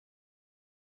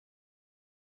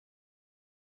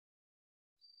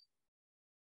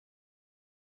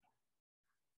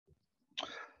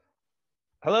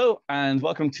Hello and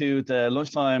welcome to the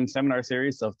lunchtime seminar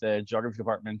series of the Geography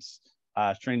Department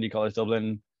at Trinity College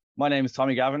Dublin. My name is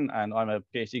Tommy Gavin and I'm a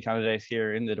PhD candidate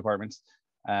here in the department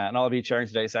and I'll be chairing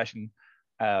today's session.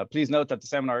 Please note that the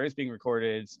seminar is being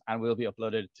recorded and will be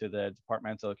uploaded to the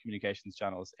departmental communications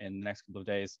channels in the next couple of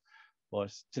days.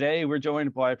 But today we're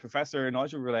joined by Professor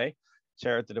Nigel Roulet,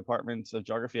 Chair at the Department of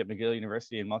Geography at McGill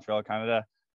University in Montreal, Canada,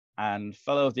 and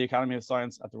Fellow of the Academy of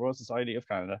Science at the Royal Society of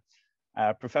Canada.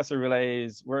 Professor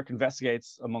Roulet's work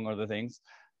investigates, among other things,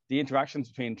 the interactions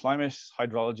between climate,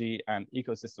 hydrology, and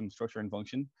ecosystem structure and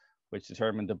function, which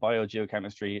determine the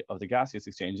biogeochemistry of the gaseous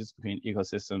exchanges between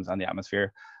ecosystems and the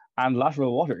atmosphere, and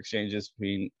lateral water exchanges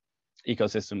between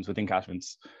ecosystems within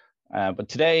catchments. But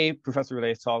today, Professor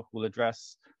Roulet's talk will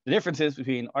address the differences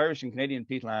between Irish and Canadian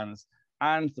peatlands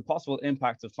and the possible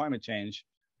impacts of climate change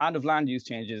and of land use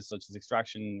changes such as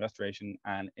extraction, restoration,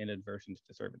 and inadvertent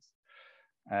disturbance.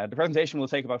 The presentation will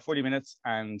take about 40 minutes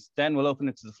and then we'll open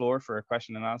it to the floor for a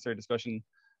question and answer discussion.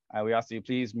 We ask that you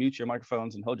please mute your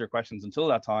microphones and hold your questions until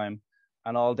that time,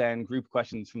 and I'll then group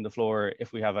questions from the floor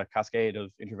if we have a cascade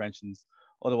of interventions.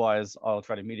 Otherwise, I'll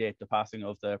try to mediate the passing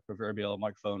of the proverbial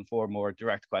microphone for more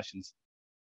direct questions.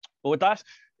 But with that,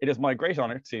 it is my great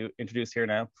honor to introduce here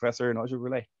now Professor Nigel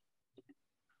Roulet.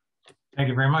 Thank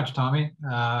you very much, Tommy.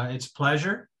 It's a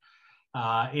pleasure.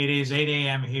 It is 8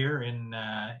 a.m. here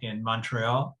in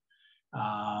Montreal,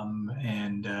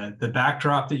 and the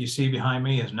backdrop that you see behind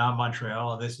me is not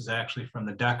Montreal. This is actually from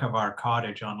the deck of our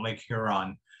cottage on Lake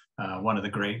Huron, one of the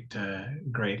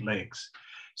Great Lakes.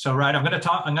 So, right, I'm going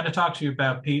to talk to you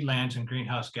about peatlands and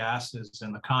greenhouse gases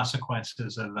and the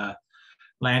consequences of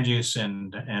land use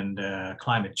and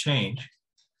climate change.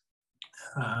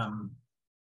 Let's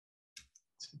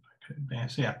see if I could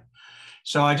advance. Yeah.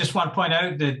 So I just want to point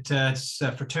out that it's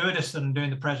fortuitous that I'm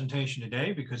doing the presentation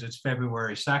today because it's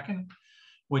February 2nd,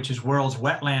 which is World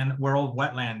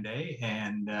Wetland Day.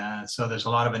 And so there's a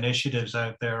lot of initiatives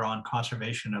out there on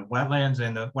conservation of wetlands.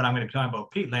 And what I'm going to be talking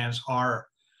about, peatlands, are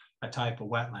a type of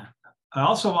wetland. I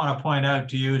also want to point out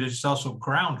to you that it's also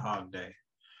Groundhog Day.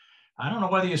 I don't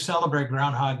know whether you celebrate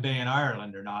Groundhog Day in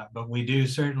Ireland or not, but we do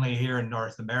certainly here in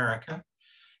North America.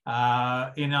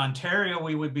 In Ontario,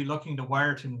 we would be looking to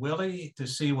Wyerton Willie to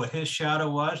see what his shadow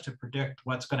was to predict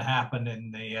what's going to happen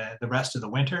in the rest of the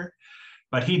winter.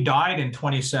 But he died in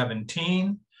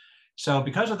 2017. So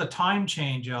because of the time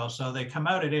change also, they come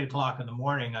out at 8 o'clock in the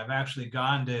morning. I've actually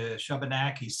gone to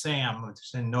Shubenacadie Sam, which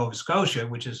is in Nova Scotia,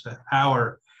 which is an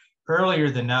hour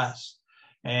earlier than us.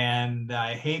 And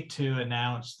I hate to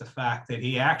announce the fact that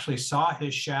he actually saw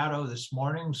his shadow this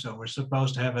morning. So we're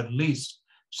supposed to have at least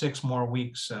 6 more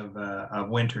weeks of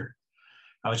winter.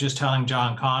 I was just telling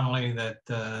John Connolly that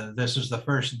this is the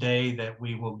first day that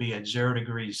we will be at 0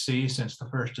 degrees C since the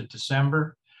 1st of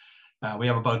December. We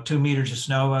have about 2 meters of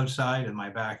snow outside in my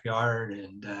backyard,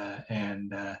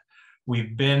 and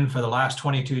we've been for the last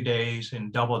 22 days in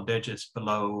double digits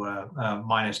below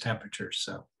minus temperatures.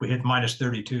 So we hit minus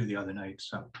 32 the other night.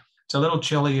 So it's a little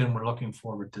chilly and we're looking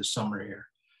forward to summer here.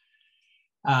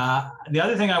 The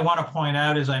other thing I want to point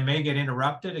out is I may get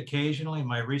interrupted occasionally.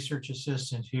 My research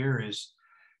assistant here is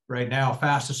right now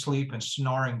fast asleep and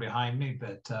snoring behind me,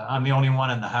 but I'm the only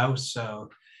one in the house. So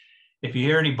if you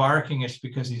hear any barking, it's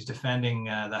because he's defending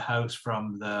the house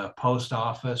from the post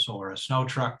office or a snow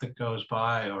truck that goes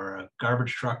by or a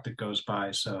garbage truck that goes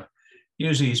by. So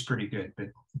usually he's pretty good, but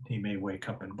he may wake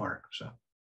up and bark. So,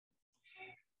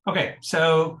 okay,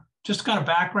 so just kind of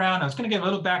background. I was going to give a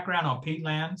little background on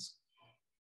peatlands.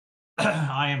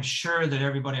 I am sure that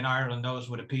everybody in Ireland knows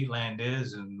what a peatland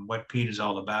is and what peat is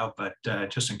all about, but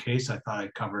just in case, I thought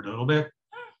I'd cover it a little bit.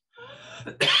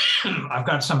 I've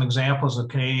got some examples of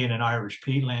Canadian and Irish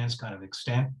peatlands kind of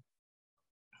extent.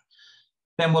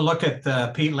 Then we'll look at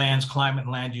the peatlands, climate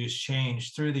and land use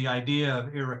change through the idea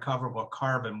of irrecoverable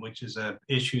carbon, which is an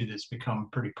issue that's become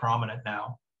pretty prominent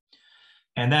now.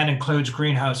 And that includes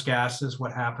greenhouse gases,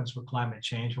 what happens with climate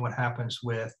change, and what happens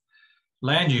with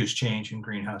land use change in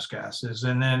greenhouse gases.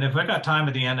 And then if I got time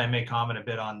at the end, I may comment a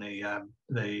bit on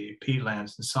the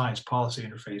peatlands, the science policy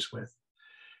interface with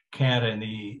Canada and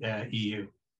the EU.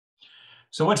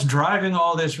 So what's driving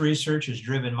all this research has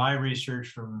driven my research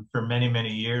for many,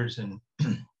 many years. And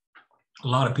a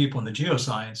lot of people in the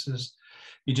geosciences,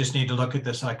 you just need to look at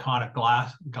this iconic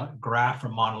graph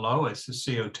from Mauna Loa. It's the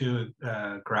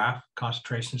CO2 graph,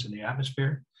 concentrations in the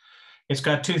atmosphere. It's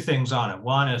got 2 things on it.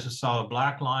 One is a solid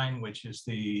black line, which is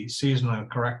the seasonally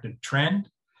corrected trend.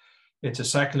 It's a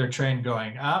secular trend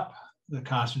going up. The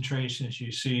concentrations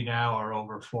you see now are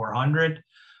over 400.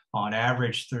 on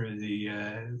average through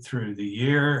the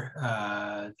year.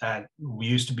 That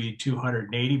used to be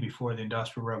 280 before the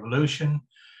Industrial Revolution.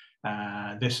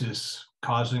 This is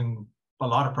causing a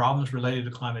lot of problems related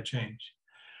to climate change.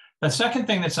 The second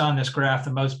thing that's on this graph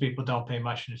that most people don't pay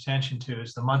much attention to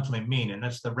is the monthly mean, and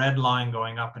that's the red line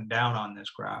going up and down on this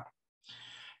graph.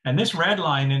 And this red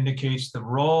line indicates the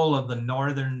role of the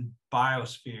northern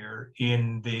biosphere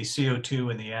in the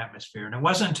CO2 in the atmosphere. And it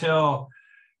wasn't until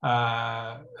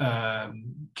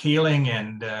Keeling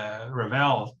and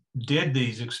Ravel did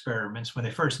these experiments. When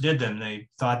they first did them, they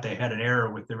thought they had an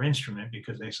error with their instrument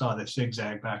because they saw the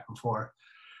zigzag back and forth.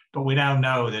 But we now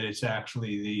know that it's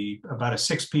actually about a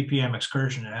 6 ppm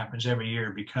excursion that happens every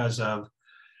year because of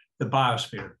the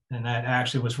biosphere. And that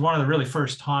actually was one of the really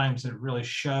first times that really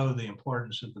showed the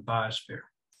importance of the biosphere.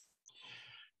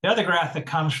 The other graph that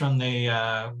comes from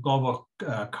the Global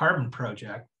Carbon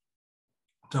Project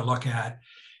to look at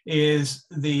is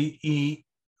the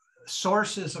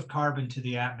sources of carbon to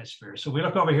the atmosphere. So we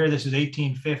look over here, this is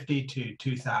 1850 to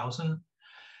 2000.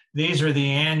 These are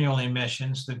the annual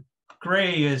emissions. The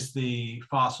gray is the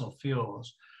fossil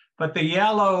fuels, but the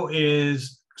yellow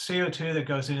is CO2 that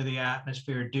goes into the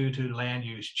atmosphere due to land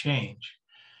use change.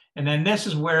 And then this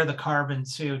is where the carbon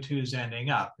CO2 is ending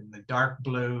up. And the dark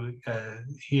blue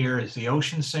here is the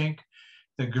ocean sink.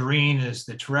 The green is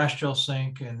the terrestrial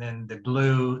sink. And then the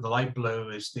blue, the light blue,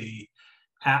 is the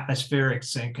atmospheric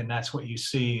sink. And that's what you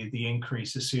see, the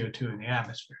increase of CO2 in the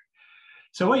atmosphere.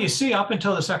 So what you see up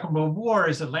until the Second World War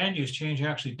is that land use change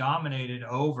actually dominated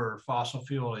over fossil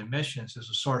fuel emissions as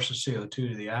a source of CO2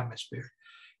 to the atmosphere.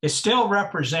 It still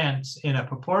represents, in a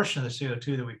proportion of the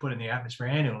CO2 that we put in the atmosphere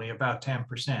annually, about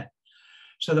 10%.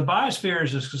 So the biosphere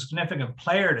is a significant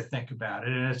player to think about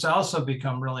it. And it's also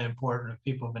become really important.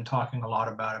 People have been talking a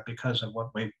lot about it because of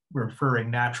what we're referring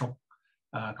natural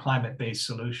climate-based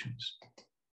solutions.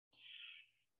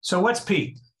 So what's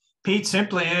peat? Peat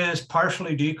simply is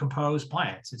partially decomposed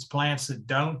plants. It's plants that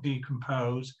don't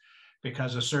decompose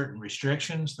because of certain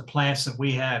restrictions. The plants that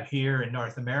we have here in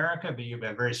North America, but you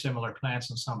have very similar plants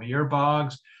in some of your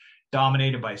bogs,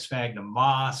 dominated by sphagnum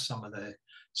moss, some of the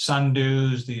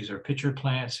sundews. These are pitcher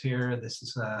plants here. This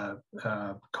is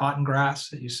cotton grass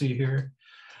that you see here.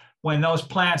 When those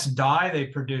plants die, they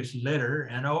produce litter,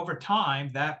 and over time,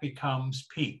 that becomes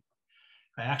peat.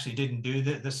 I actually didn't do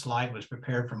this. This slide was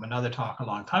prepared from another talk a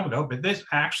long time ago, but this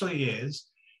actually is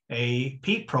a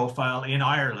peat profile in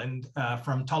Ireland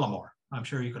from Tullamore. I'm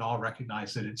sure you can all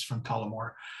recognize that it's from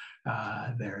Tullamore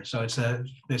there. So it's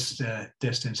this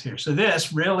distance here. So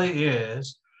this really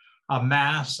is a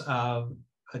mass of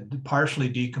partially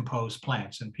decomposed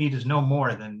plants, and peat is no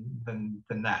more than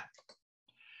that.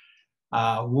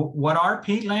 What are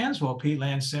peatlands? Well,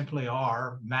 peatlands simply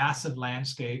are massive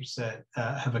landscapes that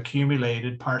have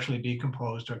accumulated partially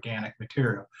decomposed organic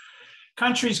material.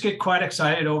 Countries get quite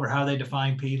excited over how they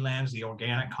define peatlands, the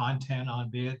organic content on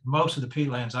it. Most of the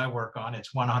peatlands I work on,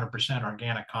 it's 100%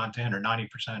 organic content or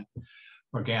 90%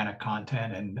 organic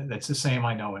content, and that's the same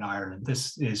I know in Ireland.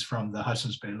 This is from the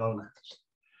Hudson's Bay lowlands.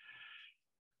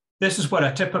 This is what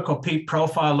a typical peat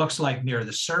profile looks like near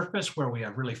the surface, where we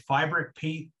have really fibrous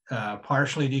peat,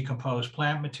 partially decomposed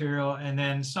plant material, and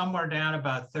then somewhere down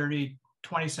about 20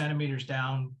 centimeters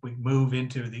down, we move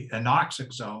into the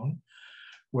anoxic zone,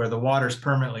 where the water is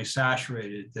permanently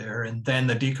saturated there, and then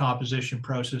the decomposition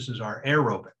processes are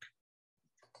aerobic.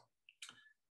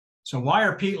 So why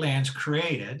are peatlands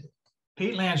created?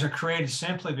 Peatlands are created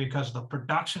simply because the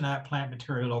production of that plant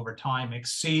material over time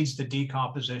exceeds the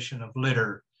decomposition of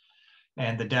litter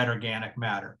and the dead organic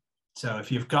matter. So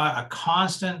if you've got a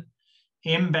constant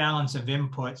imbalance of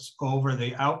inputs over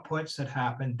the outputs that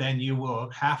happen, then you will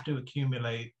have to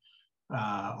accumulate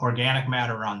organic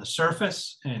matter on the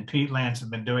surface, and peatlands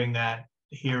have been doing that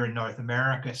here in North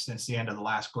America since the end of the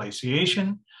last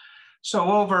glaciation. So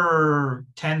over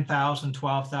 10,000,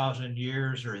 12,000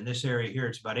 years, or in this area here,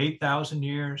 it's about 8,000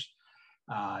 years.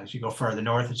 As you go further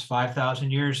north, it's 5,000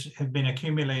 years, have been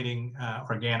accumulating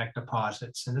organic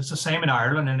deposits. And it's the same in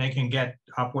Ireland, and they can get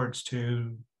upwards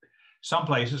to, some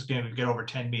places can get over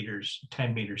 10 meters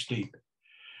deep.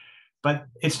 But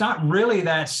it's not really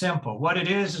that simple. What it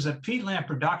is that peatland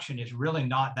production is really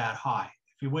not that high.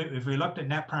 If we looked at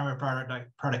net primary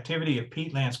productivity of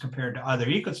peatlands compared to other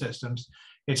ecosystems,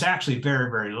 it's actually very,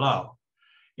 very low.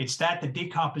 It's that the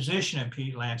decomposition in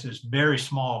peatlands is very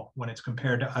small when it's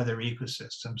compared to other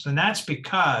ecosystems. And that's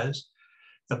because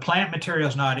the plant material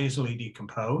is not easily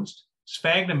decomposed.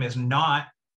 Sphagnum is not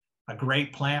a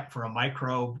great plant for a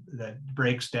microbe that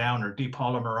breaks down or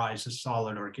depolymerizes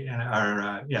solid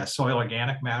soil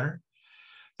organic matter.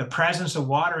 The presence of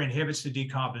water inhibits the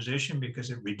decomposition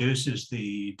because it reduces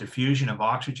the diffusion of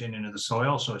oxygen into the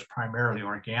soil, so it's primarily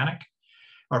organic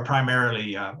or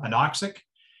primarily anoxic.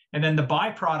 And then the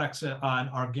byproducts on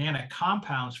organic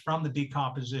compounds from the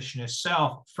decomposition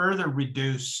itself further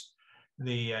reduce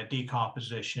the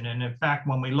decomposition. And in fact,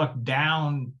 when we look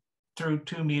down through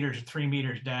 2 meters or 3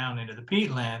 meters down into the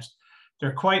peatlands,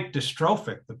 they're quite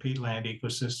dystrophic, the peatland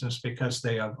ecosystems, because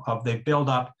they build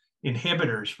up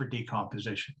inhibitors for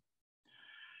decomposition.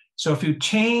 So if you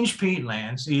change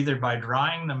peatlands, either by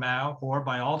drying them out or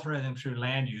by altering them through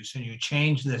land use, and you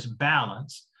change this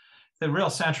balance, the real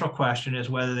central question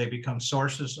is whether they become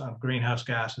sources of greenhouse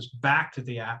gases back to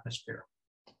the atmosphere.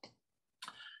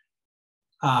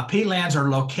 Peatlands are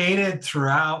located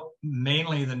throughout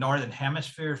mainly the northern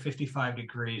hemisphere, 55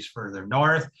 degrees further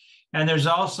north. And there's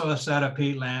also a set of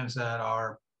peatlands that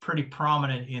are pretty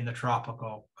prominent in the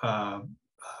tropical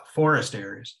forest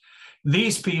areas.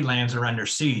 These peatlands are under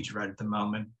siege right at the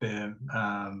moment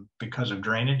because of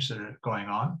drainage that are going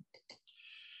on.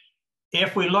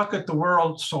 If we look at the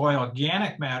world soil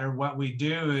organic matter, what we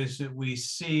do is that we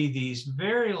see these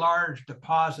very large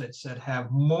deposits that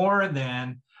have more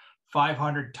than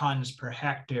 500 tons per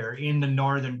hectare in the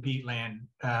northern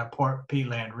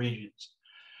peatland regions.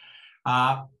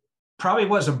 Probably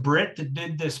was a Brit that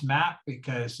did this map,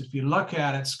 because if you look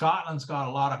at it, Scotland's got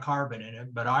a lot of carbon in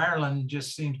it, but Ireland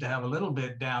just seems to have a little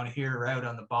bit down here out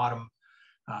on the bottom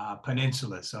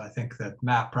peninsula. So I think that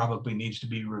map probably needs to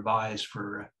be revised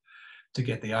to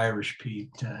get the Irish peat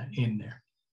in there.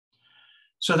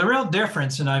 So the real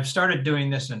difference, and I've started doing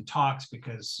this in talks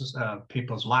because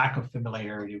people's lack of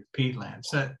familiarity with peatlands.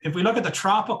 So if we look at the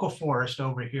tropical forest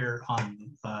over here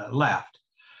on the left,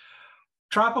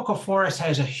 tropical forest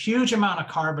has a huge amount of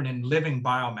carbon in living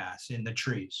biomass in the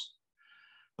trees,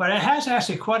 but it has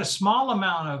actually quite a small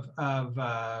amount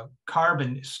of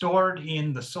carbon stored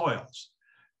in the soils.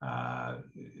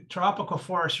 Tropical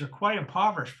forests are quite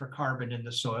impoverished for carbon in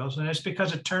the soils, and it's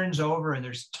because it turns over and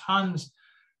there's tons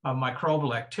of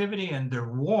microbial activity, and they're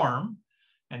warm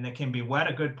and they can be wet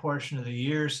a good portion of the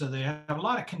year. So they have a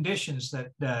lot of conditions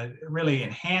that really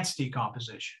enhance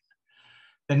decomposition.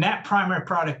 The net primary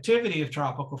productivity of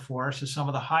tropical forests is some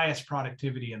of the highest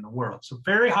productivity in the world. So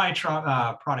very high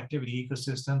productivity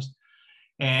ecosystems,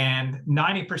 and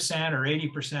 90% or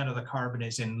 80% of the carbon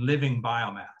is in living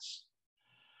biomass.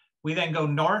 We then go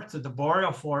north to the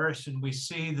boreal forest, and we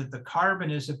see that the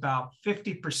carbon is about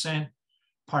 50%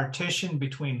 partition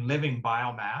between living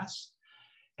biomass,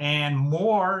 and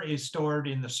more is stored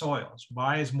in the soils.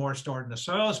 Why is more stored in the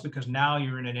soils? Because now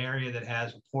you're in an area that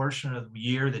has a portion of the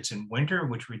year that's in winter,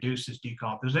 which reduces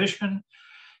decomposition.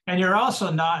 And you're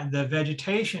also not, the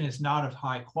vegetation is not of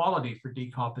high quality for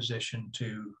decomposition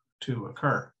to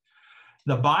occur.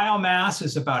 The biomass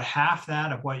is about half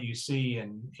that of what you see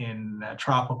in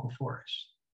tropical forests.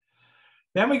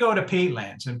 Then we go to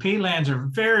peatlands, and peatlands are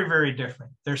very, very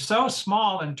different. They're so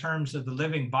small in terms of the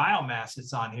living biomass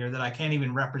that's on here that I can't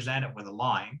even represent it with a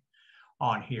line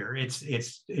on here.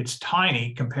 It's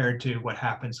tiny compared to what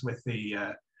happens with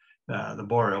the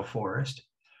boreal forest.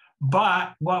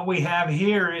 But what we have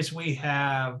here is we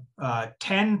have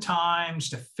 10 times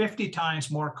to 50 times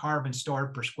more carbon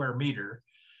stored per square meter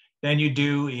than you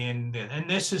do and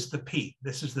this is the peat.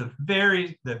 This is the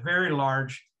very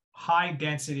large, high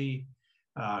density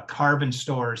carbon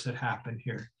stores that happen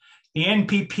here. The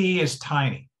NPP is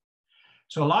tiny.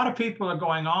 So a lot of people are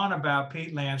going on about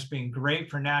peatlands being great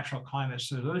for natural climate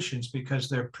solutions because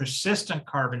they're persistent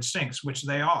carbon sinks, which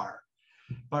they are.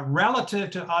 But relative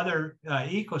to other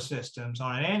ecosystems,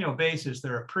 on an annual basis,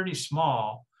 they're a pretty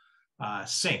small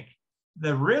sink.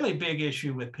 The really big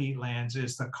issue with peatlands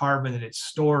is the carbon that it's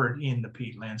stored in the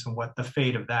peatlands and what the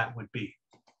fate of that would be.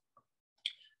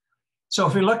 So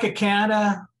if we look at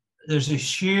Canada, there's a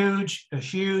huge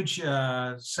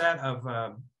set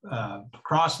of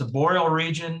across the boreal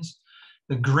regions.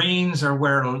 The greens are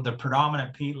where the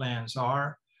predominant peatlands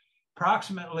are.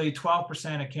 Approximately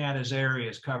 12% of Canada's area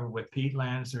is covered with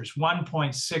peatlands. There's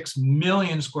 1.6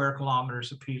 million square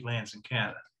kilometers of peatlands in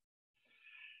Canada.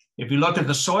 If you look at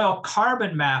the soil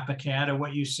carbon map of Canada,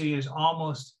 what you see is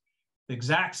almost the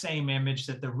exact same image,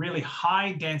 that the really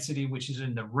high density, which is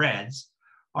in the reds,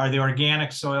 are the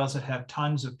organic soils that have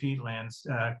tons of peatlands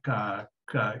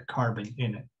carbon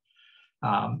in it.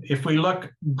 If we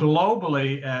look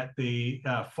globally at the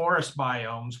forest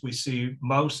biomes, we see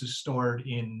most is stored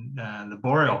in the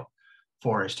boreal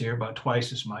forest here, about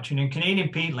twice as much. And in Canadian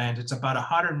peatlands, it's about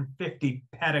 150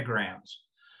 petagrams.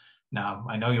 Now,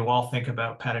 I know you all think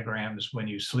about petagrams when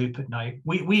you sleep at night.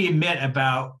 We emit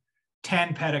about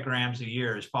 10 petagrams a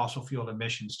year as fossil fuel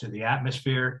emissions to the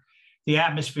atmosphere. The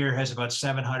atmosphere has about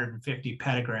 750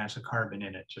 petagrams of carbon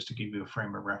in it, just to give you a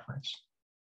frame of reference.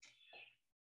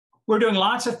 We're doing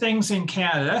lots of things in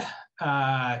Canada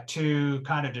to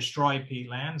kind of destroy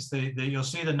peatlands. You'll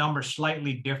see the numbers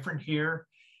slightly different here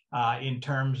in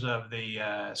terms of the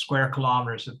square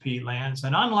kilometers of peatlands.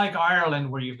 And unlike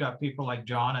Ireland, where you've got people like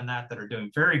John and that are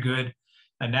doing very good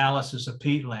analysis of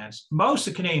peatlands, most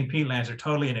of Canadian peatlands are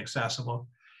totally inaccessible.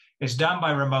 It's done by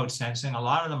remote sensing. A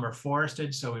lot of them are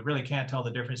forested, so we really can't tell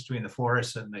the difference between the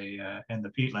forests and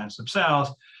the peatlands themselves.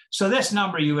 So this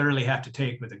number you would really have to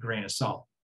take with a grain of salt.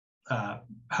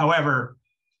 However,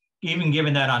 even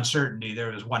given that uncertainty,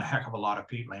 there is one heck of a lot of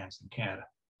peatlands in Canada.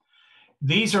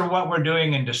 These are what we're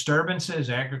doing in disturbances: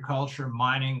 agriculture,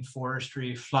 mining,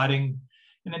 forestry, flooding.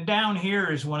 And then down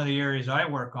here is one of the areas I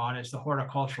work on, is the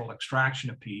horticultural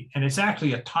extraction of peat. And it's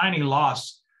actually a tiny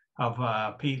loss of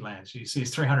peatlands. You see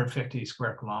it's 350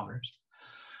 square kilometers.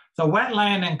 The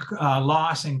wetland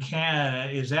loss in Canada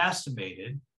is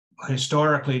estimated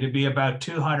historically to be about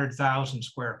 200,000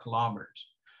 square kilometers.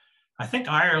 I think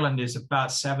Ireland is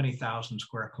about 70,000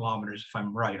 square kilometers, if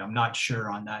I'm right. I'm not sure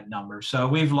on that number. So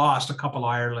we've lost a couple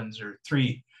Irelands, or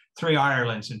three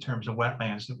Irelands in terms of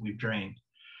wetlands that we've drained.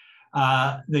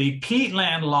 The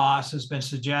peatland loss has been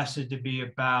suggested to be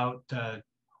about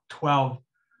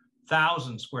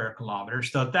 12,000 square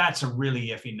kilometers, though that's a really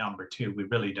iffy number too. We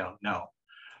really don't know.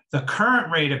 The current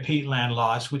rate of peatland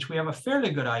loss, which we have a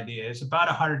fairly good idea, is about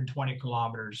 120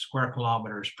 square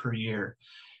kilometers per year,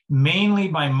 mainly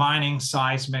by mining,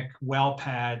 seismic, well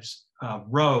pads,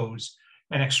 roads,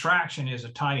 and extraction is a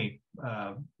tiny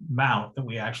amount that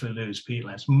we actually lose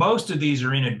peatlands. Most of these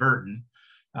are inadvertent.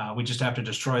 We just have to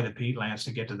destroy the peatlands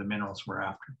to get to the minerals we're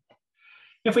after.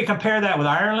 If we compare that with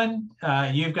Ireland,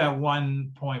 you've got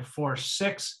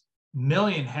 1.46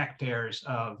 million hectares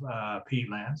of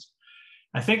peatlands.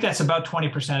 I think that's about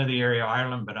 20% of the area of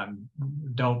Ireland, but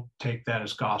don't take that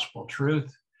as gospel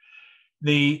truth.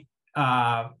 This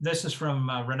is from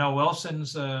Renaud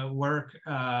Wilson's work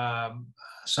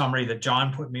summary that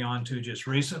John put me on to just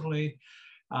recently.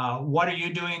 What are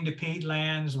you doing to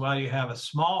peatlands? Well, you have a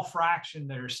small fraction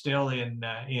that are still in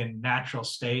natural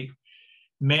state.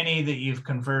 Many that you've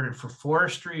converted for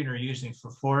forestry and are using for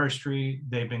forestry.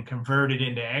 They've been converted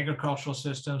into agricultural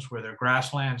systems where they're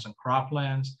grasslands and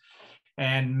croplands.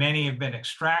 And many have been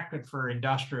extracted for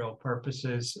industrial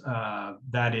purposes,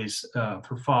 that is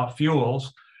for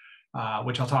fuels,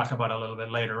 which I'll talk about a little bit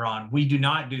later on. We do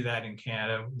not do that in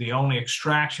Canada. The only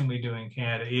extraction we do in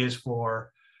Canada is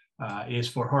for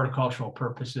horticultural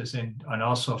purposes and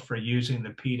also for using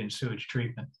the peat and sewage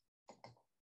treatment.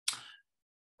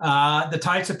 The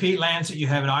types of peatlands that you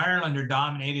have in Ireland are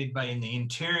dominated in the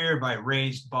interior by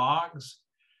raised bogs.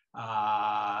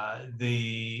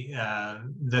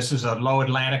 This is a low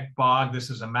Atlantic bog,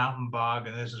 this is a mountain bog,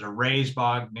 and this is a raised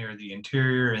bog near the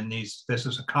interior, and this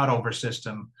is a cutover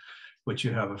system, which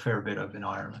you have a fair bit of in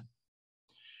Ireland.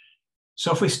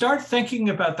 So if we start thinking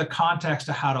about the context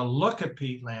of how to look at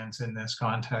peatlands in this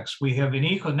context, we have an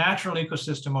natural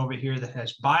ecosystem over here that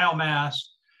has biomass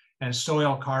and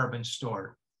soil carbon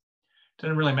stored.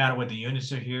 Doesn't really matter what the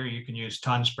units are here. You can use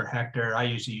tons per hectare. I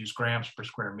usually use grams per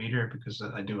square meter because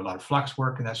I do a lot of flux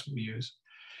work, and that's what we use.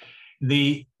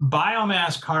 The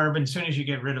biomass carbon, as soon as you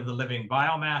get rid of the living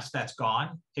biomass, that's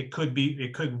gone. It could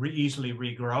easily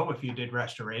regrow if you did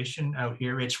restoration out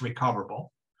here. It's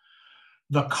recoverable.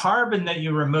 The carbon that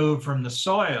you remove from the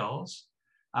soils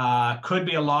could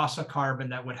be a loss of carbon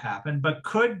that would happen, but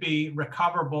could be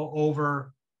recoverable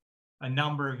over a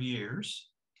number of years.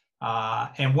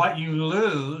 And what you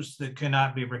lose that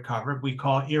cannot be recovered, we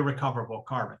call irrecoverable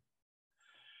carbon.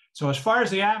 So as far as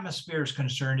the atmosphere is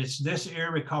concerned, it's this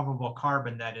irrecoverable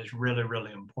carbon that is really,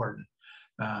 really important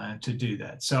to do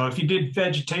that. So if you did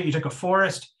vegetate, you took a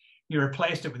forest, you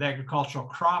replaced it with agricultural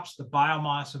crops, the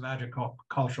biomass of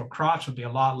agricultural crops would be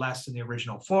a lot less than the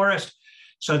original forest.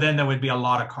 So then there would be a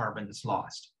lot of carbon that's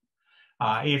lost.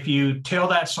 If you till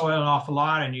that soil an awful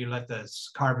lot and you let the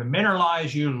carbon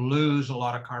mineralize, you lose a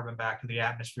lot of carbon back to the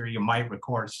atmosphere. You might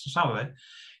record some of it.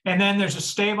 And then there's a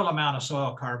stable amount of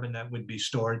soil carbon that would be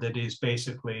stored that is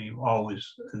basically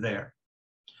always there.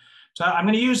 So I'm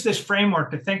going to use this framework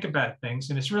to think about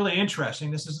things. And it's really interesting.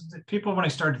 This is people when I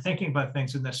started thinking about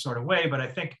things in this sort of way, but I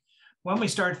think when we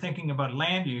start thinking about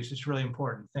land use, it's really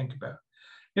important to think about.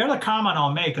 The other comment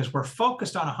I'll make is we're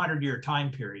focused on a 100-year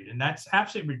time period, and that's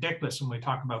absolutely ridiculous when we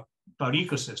talk about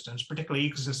ecosystems, particularly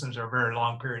ecosystems are a very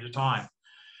long period of time.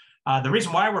 The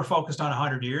reason why we're focused on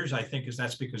 100 years, I think, is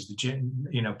that's because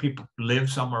people live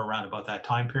somewhere around about that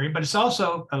time period, but it's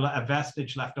also a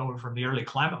vestige left over from the early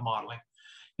climate modeling,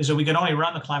 is that we could only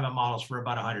run the climate models for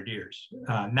about 100 years.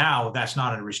 Now that's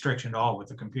not a restriction at all with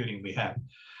the computing we have.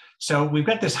 So we've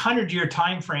got this 100-year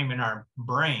time frame in our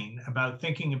brain about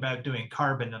thinking about doing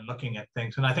carbon and looking at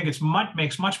things. And I think it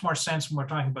makes much more sense when we're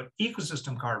talking about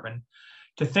ecosystem carbon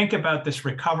to think about this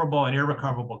recoverable and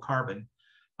irrecoverable carbon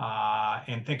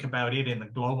and think about it in the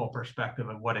global perspective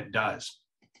of what it does.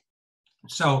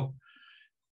 So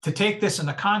to take this in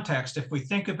the context, if we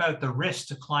think about the risk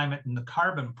to climate and the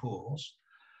carbon pools,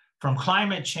 from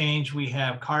climate change, we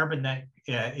have carbon that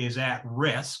is at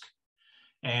risk.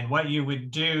 And what you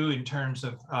would do in terms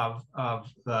of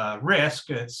the risk,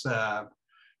 it's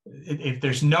if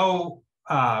there's no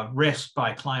risk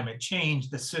by climate change,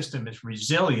 the system is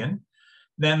resilient.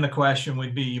 Then the question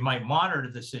would be, you might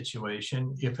monitor the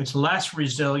situation. If it's less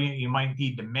resilient, you might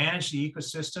need to manage the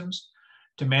ecosystems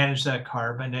to manage that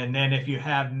carbon. And then if you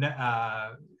have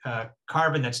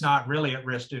carbon that's not really at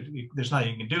risk, there's nothing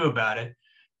you can do about it,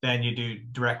 then you do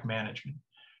direct management.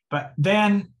 But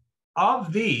then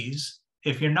of these,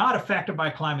 if you're not affected by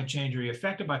climate change or you're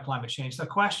affected by climate change, the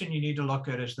question you need to look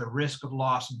at is the risk of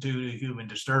loss due to human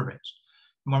disturbance.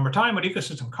 And when we're talking about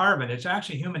ecosystem carbon, it's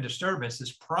actually human disturbance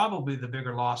that's probably the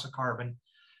bigger loss of carbon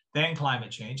than climate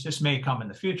change. This may come in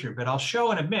the future, but I'll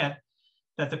show in a bit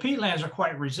that the peatlands are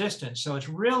quite resistant. So it's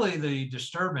really the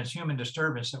disturbance, human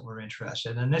disturbance, that we're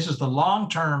interested in. And this is the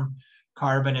long-term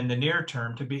carbon in the near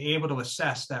term to be able to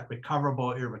assess that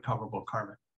recoverable, irrecoverable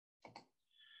carbon.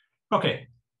 Okay.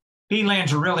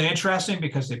 Peatlands are really interesting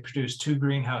because they produce 2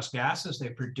 greenhouse gases.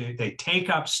 They take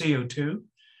up CO2.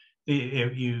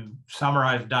 If you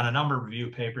summarize, done a number of review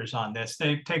papers on this,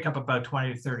 they take up about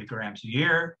 20 to 30 grams a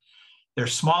year. They're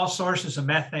small sources of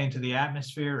methane to the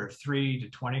atmosphere of 3 to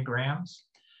 20 grams.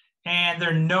 And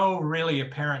they're no really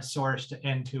apparent source to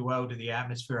N2O to the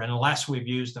atmosphere unless we've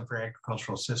used them for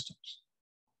agricultural systems.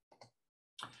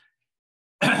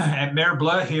 At Mer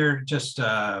Bleu here, just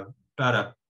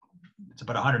it's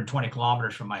about 120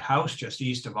 kilometers from my house, just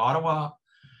east of Ottawa.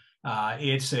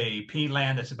 It's a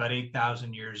peatland that's about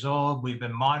 8,000 years old. We've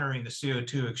been monitoring the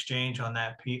CO2 exchange on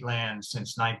that peatland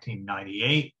since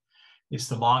 1998. It's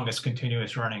the longest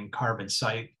continuous running carbon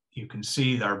site. You can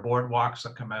see our boardwalks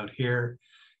that come out here.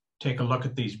 Take a look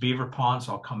at these beaver ponds.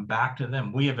 I'll come back to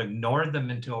them. We have ignored them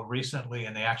until recently,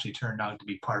 and they actually turned out to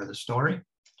be part of the story.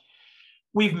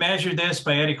 We've measured this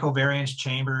by eddy covariance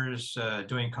chambers,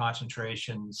 doing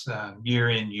concentrations year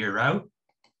in, year out.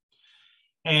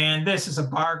 And this is a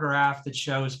bar graph that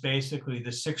shows basically the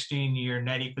 16-year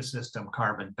net ecosystem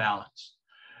carbon balance.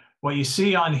 What you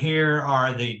see on here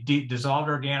are the dissolved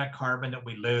organic carbon that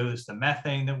we lose, the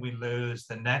methane that we lose,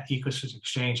 the net ecosystem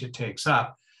exchange it takes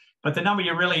up. But the number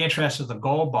you're really interested in, the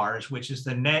gold bars, which is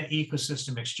the net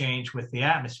ecosystem exchange with the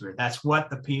atmosphere. That's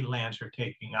what the peatlands are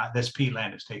taking up, this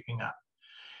peatland is taking up.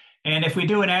 And if we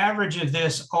do an average of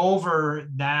this over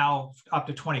now up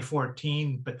to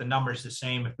 2014, but the number is the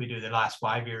same if we do the last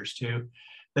 5 years too,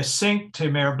 the sink to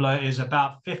Mer Bleu is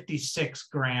about 56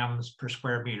 grams per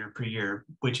square meter per year,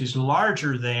 which is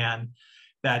larger than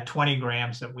that 20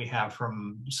 grams that we have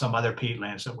from some other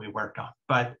peatlands that we worked on.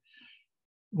 But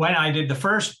when I did the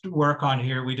first work on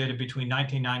here, we did it between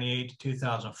 1998 to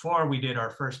 2004. We did our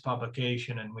first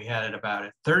publication and we had it about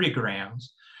at 30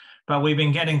 grams. But we've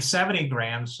been getting 70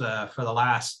 grams for the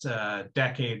last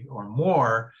decade or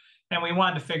more. And we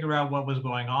wanted to figure out what was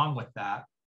going on with that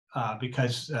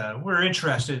because we're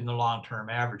interested in the long-term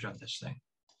average on this thing.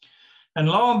 And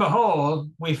lo and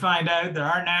behold, we find out that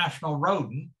our national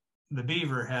rodent, the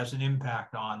beaver, has an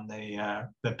impact on the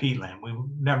peatland. We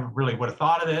never really would have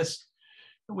thought of this.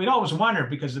 We'd always wondered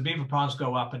because the beaver ponds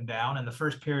go up and down. And the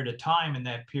first period of time in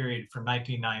that period from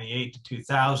 1998 to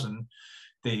 2000,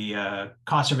 the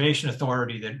conservation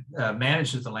authority that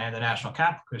manages the land, the National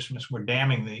Capital Commission,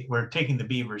 we're taking the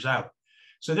beavers out.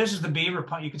 So this is the beaver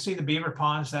pond. You can see the beaver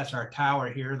ponds. That's our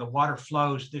tower here. The water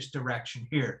flows this direction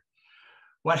here.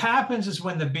 What happens is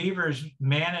when the beavers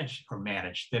manage,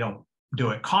 they don't do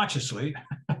it consciously,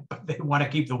 but they want to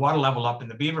keep the water level up in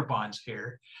the beaver ponds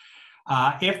here.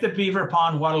 If the beaver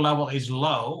pond water level is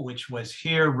low, which was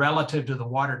here relative to the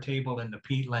water table in the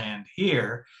peatland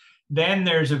here, then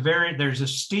there's a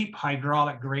steep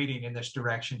hydraulic gradient in this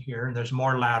direction here, and there's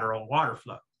more lateral water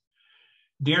flow.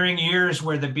 During years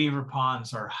where the beaver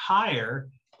ponds are higher,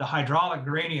 the hydraulic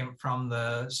gradient from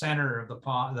the center of the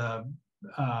pond,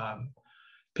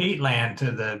 peatland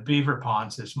to the beaver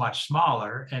ponds is much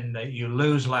smaller, and that you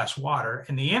lose less water.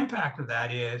 And the impact of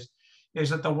that is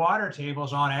that the water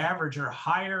tables on average are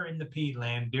higher in the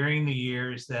peatland during the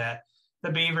years that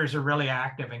the beavers are really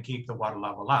active and keep the water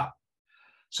level up.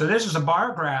 So this is a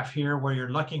bar graph here where you're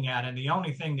looking at, and the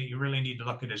only thing that you really need to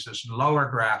look at is this lower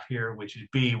graph here, which is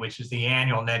B, which is the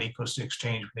annual net eco-system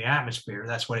exchange with the atmosphere.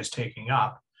 That's what it's taking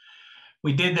up.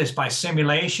 We did this by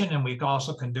simulation, and we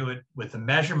also can do it with the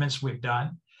measurements we've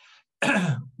done.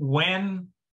 When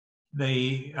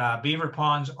the beaver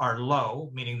ponds are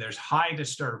low, meaning there's high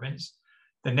disturbance,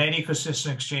 the net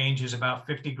ecosystem exchange is about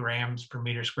 50 grams per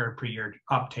meter squared per year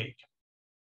uptake.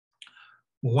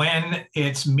 When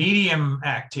it's medium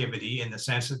activity, in the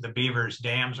sense that the beavers'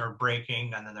 dams are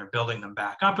breaking and then they're building them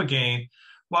back up again,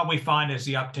 what we find is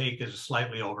the uptake is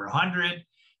slightly over 100.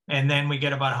 And then we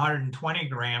get about 120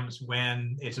 grams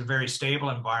when it's a very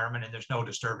stable environment and there's no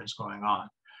disturbance going on.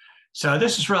 So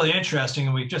this is really interesting,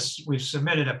 and we've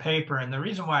submitted a paper. And the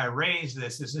reason why I raised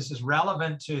this is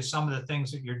relevant to some of the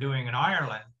things that you're doing in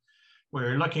Ireland, where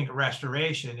you're looking at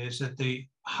restoration, is that the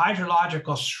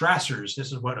hydrological stressors,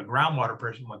 this is what a groundwater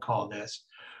person would call this,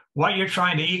 what you're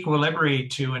trying to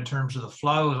equilibrate to in terms of the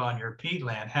flows on your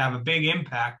peatland have a big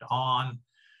impact on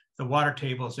the water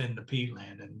tables in the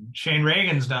peatland. And Shane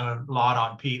Reagan's done a lot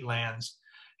on peatlands,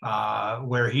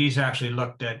 where he's actually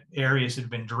looked at areas that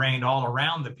have been drained all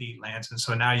around the peatlands. And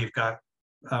so now you've got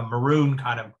maroon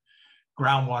kind of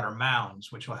groundwater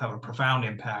mounds, which will have a profound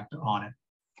impact on it.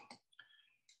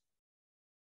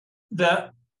 The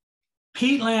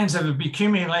peatlands have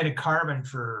accumulated carbon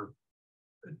for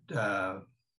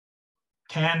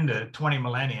 10 to 20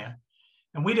 millennia.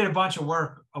 And we did a bunch of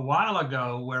work a while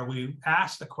ago where we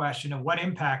asked the question of what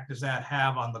impact does that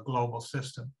have on the global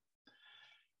system?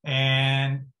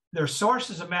 And there are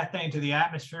sources of methane to the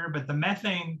atmosphere, but the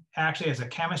methane actually has a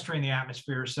chemistry in the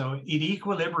atmosphere, so it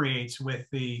equilibrates with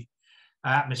the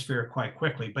atmosphere quite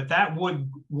quickly, but that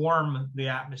would warm the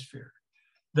atmosphere.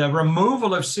 The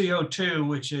removal of CO2,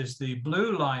 which is the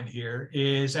blue line here,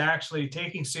 is actually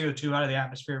taking CO2 out of the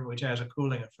atmosphere, which has a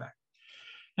cooling effect.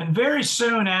 And very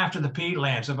soon after the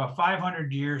peatlands, about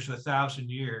 500 years to 1,000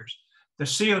 years, the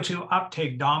CO2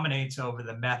 uptake dominates over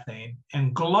the methane.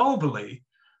 And globally,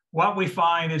 what we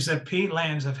find is that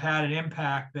peatlands have had an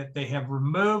impact that they've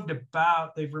removed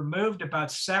about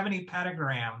 70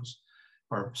 petagrams,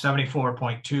 or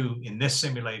 74.2 in this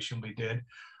simulation we did,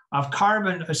 of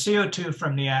carbon, CO2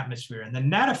 from the atmosphere. And the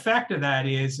net effect of that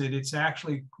is that it's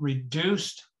actually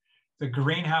reduced the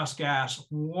greenhouse gas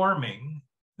warming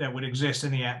that would exist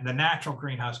in the natural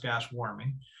greenhouse gas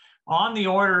warming on the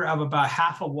order of about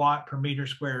 0.5 watt per meter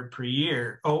squared per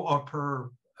year, or per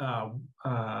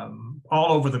all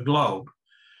over the globe.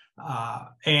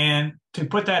 And to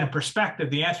put that in perspective,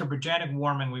 the anthropogenic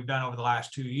warming we've done over the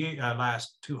last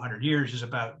 200 years is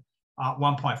about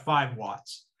 1.5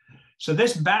 watts. So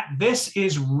this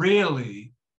is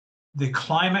really the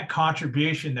climate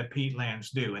contribution that peatlands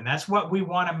do. And that's what we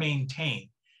want to maintain.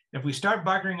 If we start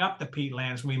buggering up the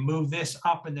peatlands, we move this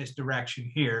up in this direction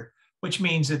here, which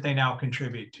means that they now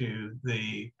contribute to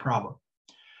the problem.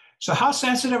 So how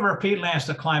sensitive are peatlands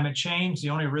to climate change? The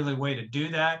only really way to do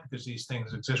that, because these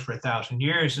things exist for 1,000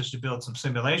 years, is to build some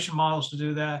simulation models to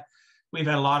do that. We've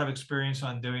had a lot of experience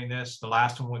on doing this. The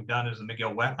last one we've done is the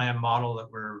McGill wetland model that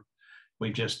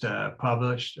we just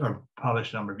published a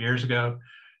number of years ago.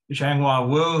 Xianghua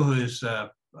Wu, who's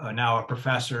now a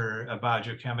professor of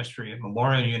biogeochemistry at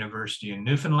Memorial University in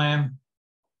Newfoundland,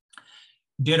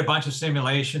 did a bunch of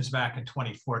simulations back in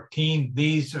 2014.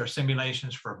 These are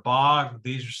simulations for bog.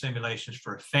 These are simulations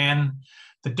for fen.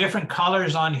 The different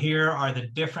colors on here are the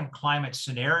different climate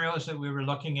scenarios that we were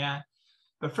looking at.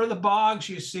 But for the bogs,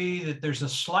 you see that there's a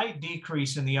slight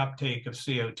decrease in the uptake of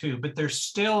CO2, but there's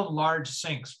still large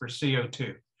sinks for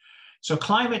CO2. So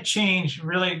climate change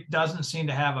really doesn't seem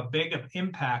to have a big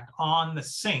impact on the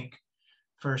sink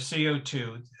for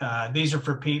CO2. These are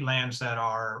for peatlands that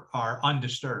are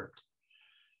undisturbed.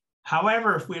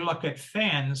 However, if we look at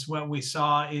fens, what we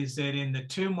saw is that in the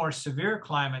two more severe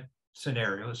climate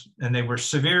scenarios, and they were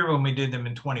severe when we did them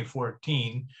in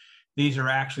 2014, these are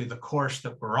actually the course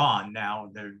that we're on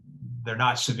now. They're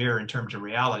not severe in terms of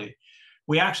reality.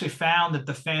 We actually found that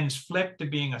the fens flipped to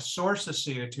being a source of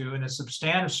CO2 and a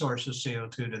substantive source of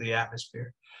CO2 to the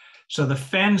atmosphere. So the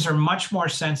fens are much more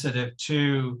sensitive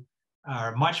to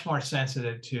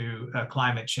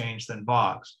climate change than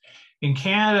bogs. In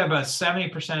Canada, about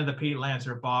 70% of the peatlands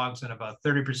are bogs and about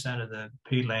 30% of the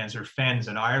peatlands are fens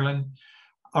in Ireland,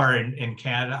 or in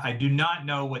Canada. I do not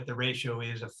know what the ratio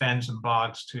is of fens and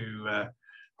bogs to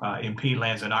in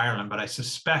peatlands in Ireland, but I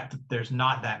suspect that there's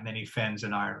not that many fens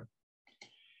in Ireland.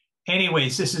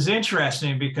 Anyways, this is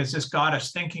interesting because this got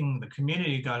us thinking, the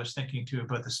community got us thinking too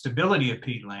about the stability of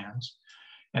peatlands.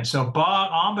 And so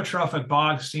ombotrophic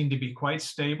bogs seem to be quite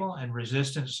stable and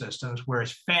resistant systems,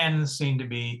 whereas fens seem to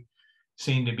be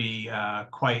seem to be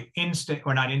quite unstable,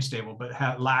 or not unstable,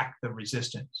 but lack the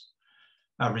resilience.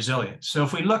 So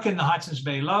if we look in the Hudson's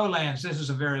Bay lowlands, this is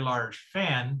a very large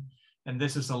fen, and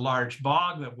this is a large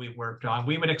bog that we worked on.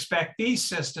 We would expect these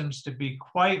systems to be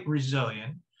quite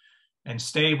resilient and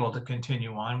stable to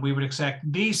continue on. We would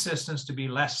expect these systems to be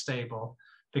less stable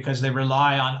because they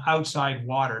rely on outside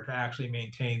water to actually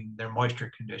maintain their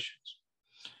moisture conditions.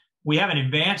 We haven't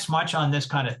advanced much on this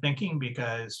kind of thinking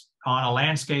because on a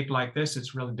landscape like this,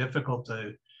 it's really difficult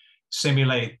to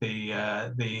simulate the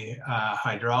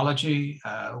hydrology.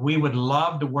 We would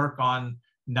love to work on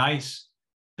nice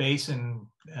basin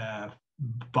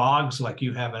bogs like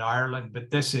you have in Ireland, but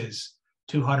this is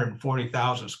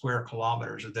 240,000 square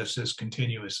kilometers of this is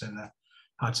continuous in the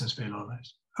Hudson's Bay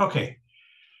lowlands. Okay,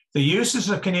 the uses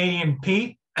of Canadian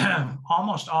peat,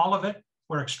 almost all of it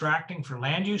we're extracting for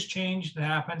land use change that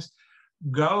happens,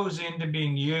 goes into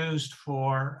being used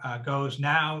for, goes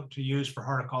now to use for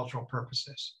horticultural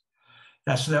purposes.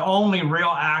 That's the only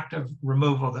real active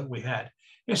removal that we had.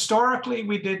 Historically,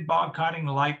 we did bog cutting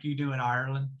like you do in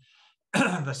Ireland.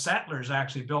 The settlers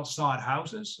actually built sod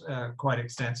houses quite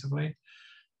extensively.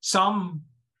 Some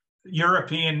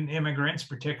European immigrants,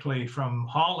 particularly from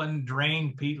Holland,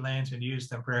 drained peatlands and used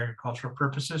them for agricultural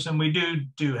purposes. And we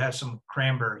do have some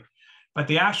cranberry. But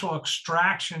the actual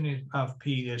extraction of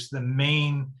peat is the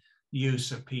main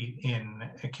use of peat in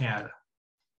Canada.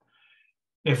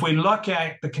 If we look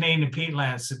at the Canadian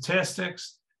peatland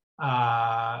statistics,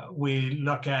 we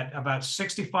look at about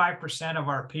 65% of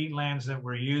our peatlands that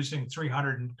we're using,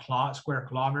 300 square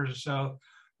kilometers or so,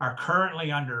 are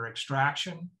currently under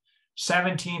extraction.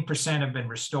 17% have been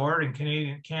restored, and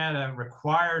Canada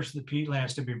requires the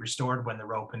peatlands to be restored when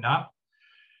they're opened up.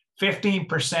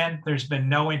 15%, there's been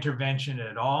no intervention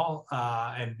at all,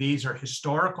 and these are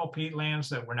historical peatlands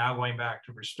that we're now going back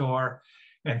to restore.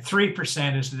 And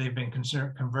 3% is that they've been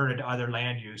converted to other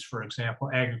land use, for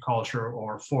example, agriculture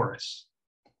or forests.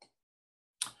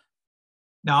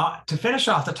 Now, to finish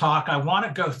off the talk, I want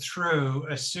to go through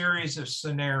a series of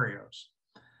scenarios.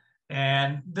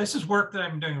 And this is work that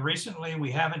I'm doing recently.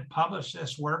 We haven't published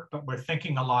this work, but we're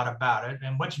thinking a lot about it.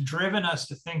 And what's driven us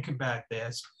to think about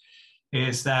this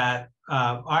is that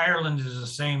Ireland is the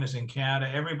same as in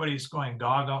Canada. Everybody's going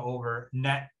gaga over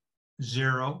net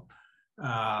zero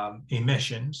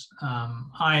emissions.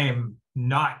 I am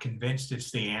not convinced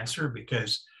it's the answer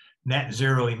because net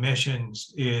zero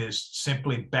emissions is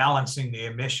simply balancing the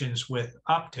emissions with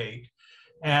uptake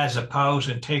as opposed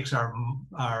and takes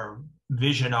our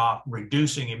vision off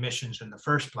reducing emissions in the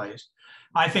first place.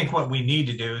 I think what we need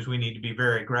to do is we need to be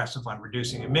very aggressive on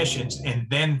reducing emissions and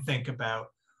then think about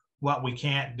what we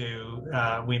can't do,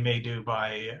 we may do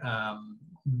by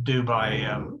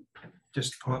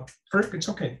just, it's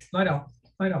okay, lie down,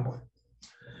 boy.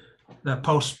 The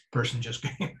post person just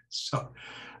came. So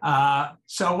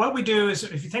what we do is,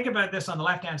 if you think about this on the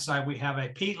left-hand side, we have a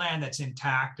peatland that's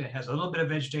intact. It has a little bit of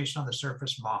vegetation on the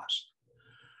surface, moss.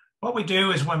 What we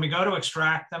do is when we go to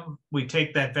extract them, we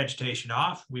take that vegetation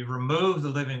off, we remove the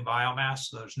living biomass,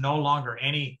 so there's no longer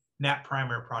any net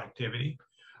primary productivity.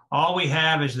 All we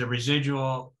have is the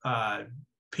residual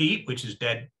peat, which is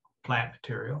dead plant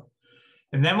material.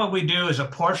 And then what we do is a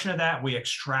portion of that, we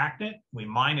extract it, we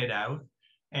mine it out,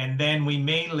 and then we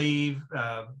may leave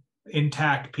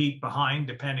intact peat behind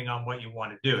depending on what you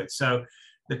want to do it. So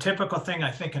the typical thing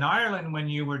I think in Ireland when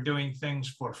you were doing things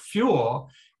for fuel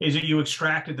is that you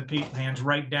extracted the peatlands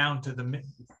right down to the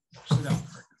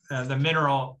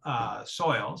mineral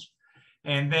soils.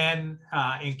 And then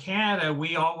in Canada,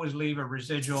 we always leave a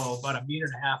residual about 1.5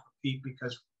 meters of peat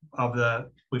because of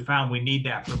we found we need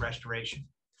that for restoration.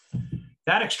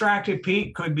 That extracted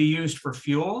peat could be used for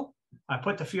fuel. I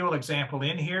put the fuel example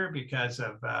in here because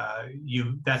of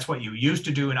that's what you used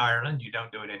to do in Ireland. You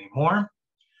don't do it anymore.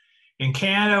 In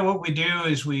Canada, what we do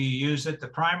is we use it,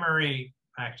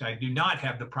 actually I do not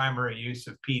have the primary use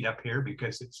of peat up here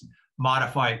because it's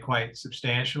modified quite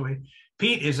substantially.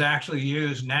 Peat is actually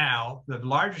used now. The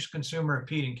largest consumer of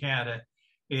peat in Canada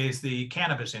is the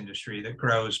cannabis industry that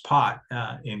grows pot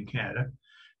in Canada.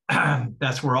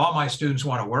 That's where all my students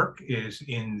want to work, is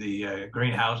in the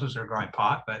greenhouses that are growing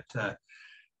pot. But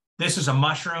this is a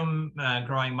mushroom,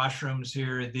 growing mushrooms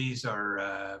here. These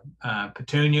are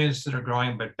petunias that are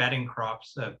growing, but bedding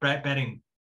crops, bedding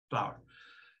flower.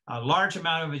 A large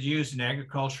amount of it is used in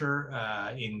agriculture,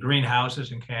 in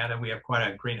greenhouses in Canada. We have quite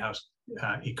a greenhouse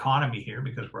economy here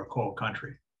because we're a cold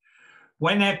country.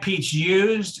 When that peat's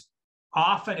used,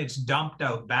 often it's dumped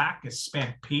out back as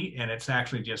spent peat, and it's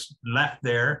actually just left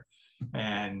there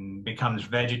and becomes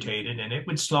vegetated, and it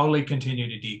would slowly continue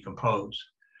to decompose.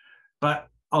 But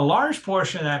a large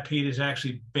portion of that peat is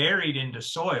actually buried into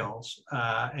soils,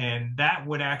 and that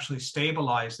would actually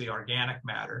stabilize the organic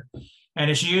matter. And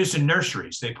it's used in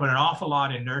nurseries. They put an awful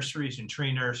lot in nurseries and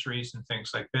tree nurseries and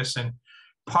things like this. And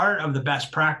part of the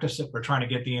best practice that we're trying to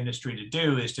get the industry to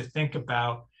do is to think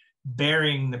about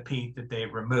burying the peat that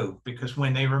they've removed, because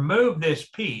when they remove this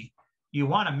peat, you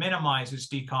want to minimize its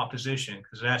decomposition,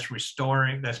 because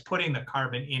that's putting the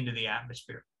carbon into the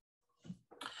atmosphere.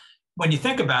 When you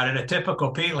think about it, a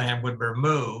typical peatland would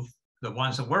remove, the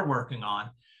ones that we're working on,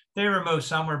 they remove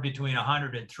somewhere between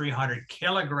 100 and 300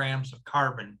 kilograms of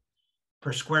carbon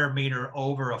per square meter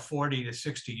over a 40 to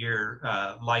 60 year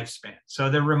lifespan. So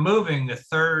they're removing a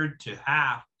third to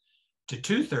half to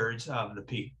 2/3 of the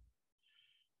peat.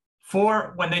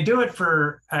 When they do it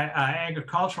for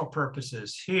agricultural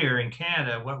purposes here in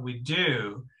Canada, what we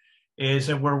do is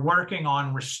that we're working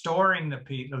on restoring the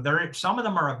peat. Some of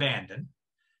them are abandoned,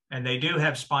 and they do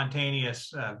have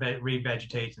spontaneous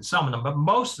revegetation, some of them, but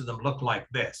most of them look like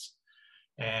this.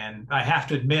 And I have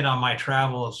to admit, on my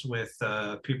travels with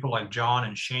people like John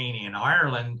and Shaney in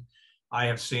Ireland, I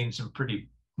have seen some pretty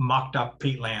mucked up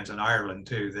peatlands in Ireland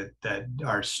too, that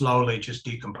are slowly just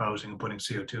decomposing and putting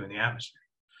CO2 in the atmosphere.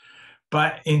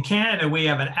 But in Canada, we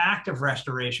have an active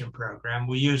restoration program.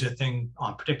 We use a thing,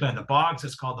 particularly in the bogs,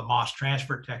 it's called the moss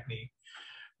transfer technique,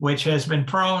 which has been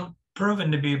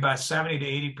proven to be about 70 to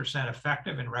 80%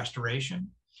 effective in restoration.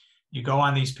 You go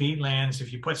on these peatlands,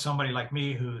 if you put somebody like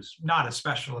me who's not a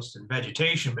specialist in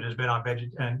vegetation, but has been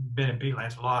in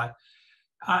peatlands a lot,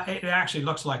 it actually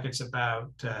looks like it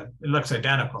looks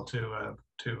identical to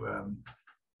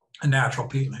a natural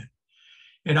peatland.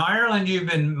 In Ireland,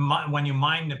 when you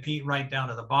mine the peat right down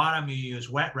to the bottom, you use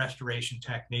wet restoration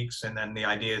techniques, and then the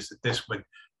idea is that this would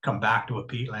come back to a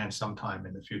peatland sometime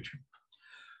in the future.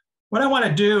 What I want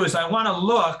to do is I want to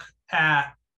look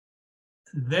at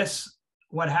this,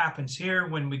 what happens here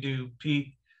when we do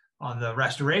peat on the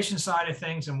restoration side of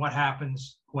things, and what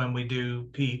happens when we do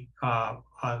peat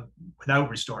without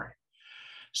restoring.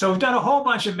 So we've done a whole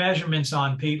bunch of measurements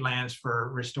on peatlands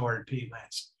for restored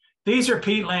peatlands. These are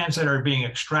peatlands that are being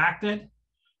extracted.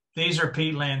 These are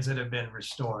peatlands that have been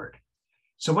restored.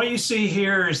 So what you see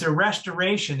here is the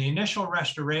restoration, the initial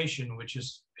restoration, which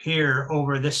is here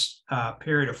over this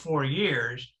period of 4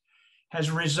 years,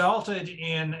 has resulted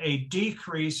in a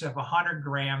decrease of 100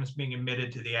 grams being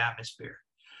emitted to the atmosphere.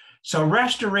 So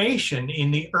restoration in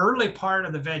the early part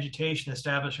of the vegetation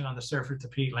establishing on the surface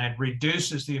of peatland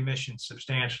reduces the emissions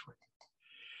substantially.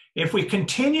 If we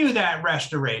continue that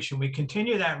restoration,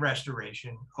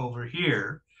 over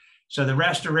here. So the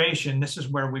restoration, this is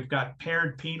where we've got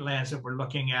paired peatlands that we're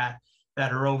looking at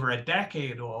that are over a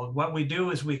decade old. What we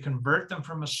do is we convert them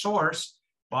from a source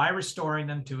by restoring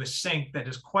them to a sink that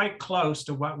is quite close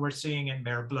to what we're seeing in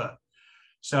Mer Bleu.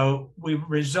 So we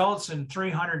results in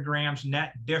 300 grams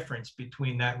net difference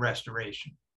between that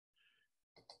restoration.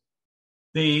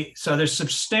 So there's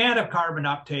substantive carbon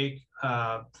uptake,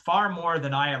 far more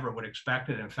than I ever would expect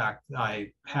it. In fact,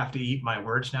 I have to eat my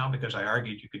words now because I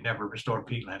argued you could never restore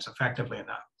peatlands effectively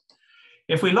enough.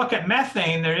 If we look at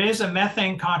methane, there is a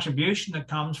methane contribution that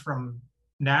comes from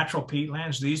natural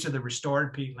peatlands. These are the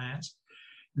restored peatlands.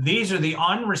 These are the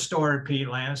unrestored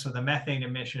peatlands, so the methane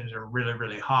emissions are really,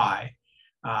 really high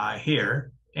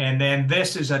here. And then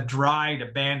this is a dried,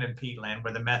 abandoned peatland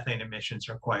where the methane emissions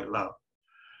are quite low.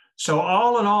 So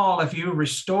all in all, if you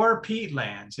restore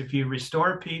peatlands,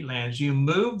 you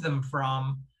move them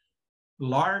from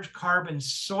large carbon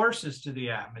sources to the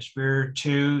atmosphere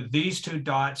to these two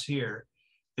dots here.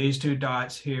 These two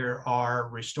dots here are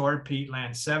restored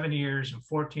peatlands 7 years and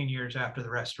 14 years after the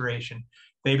restoration.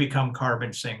 They become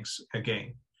carbon sinks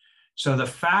again. So the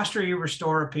faster you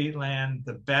restore a peatland,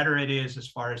 the better it is as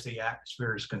far as the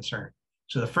atmosphere is concerned.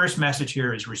 So the first message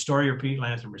here is restore your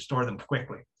peatlands and restore them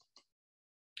quickly.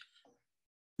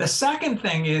 The second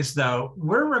thing is, though,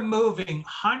 we're removing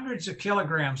hundreds of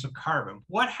kilograms of carbon.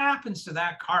 What happens to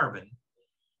that carbon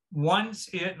once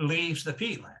it leaves the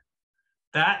peatland?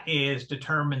 That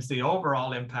determines the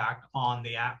overall impact on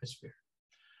the atmosphere.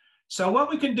 So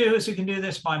what we can do is we can do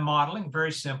this by modeling,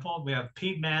 very simple. We have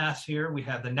peat mass here. We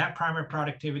have the net primary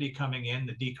productivity coming in,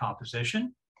 the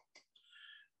decomposition.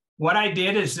 What I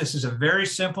did is this is a very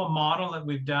simple model that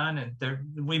we've done, and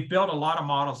we've built a lot of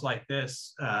models like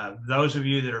this. Those of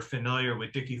you that are familiar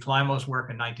with Dickie Flymo's work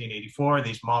in 1984,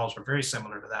 these models are very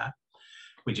similar to that.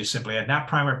 We just simply had net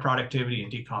primary productivity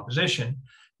and decomposition.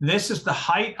 This is the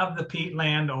height of the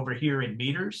peatland over here in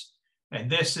meters, and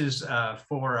this is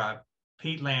for a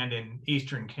peatland in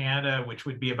eastern Canada, which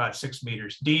would be about 6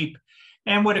 meters deep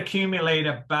and would accumulate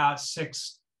about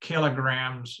 6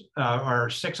 kilograms or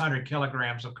 600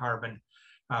 kilograms of carbon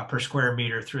per square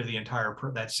meter through the entire,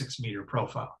 that 6 meter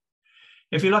profile.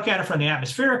 If you look at it from the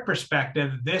atmospheric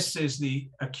perspective, this is the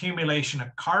accumulation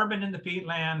of carbon in the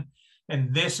peatland,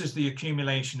 and this is the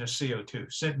accumulation of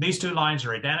CO2. So these two lines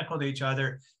are identical to each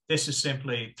other. This is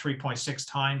simply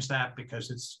 3.6 times that because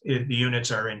the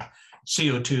units are in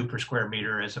CO2 per square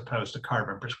meter as opposed to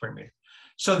carbon per square meter.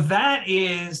 So that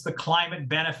is the climate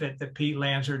benefit that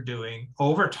peatlands are doing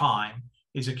over time,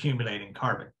 is accumulating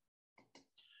carbon.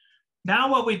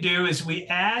 Now what we do is we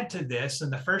add to this,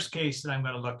 and the first case that I'm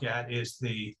going to look at is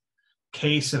the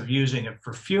case of using it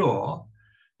for fuel,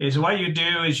 is what you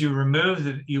do is you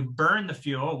burn the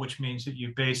fuel, which means that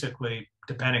you basically,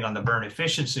 depending on the burn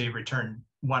efficiency, return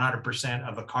 100%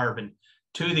 of the carbon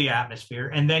to the atmosphere,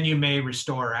 and then you may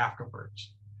restore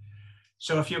afterwards.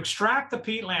 So if you extract the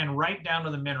peatland right down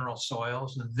to the mineral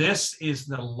soils, this is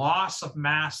the loss of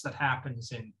mass that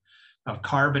happens of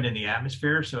carbon in the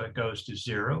atmosphere, so it goes to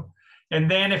zero. And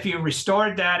then if you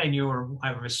restored that and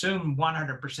I would assume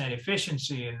 100%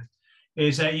 efficiency,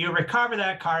 is that you recover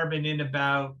that carbon in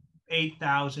about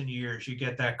 8,000 years, you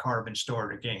get that carbon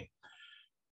stored again.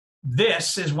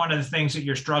 This is one of the things that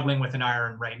you're struggling with in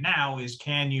Ireland right now, is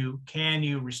can you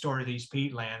restore these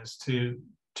peatlands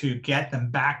to get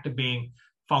them back to being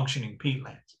functioning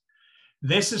peatlands?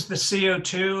 This is the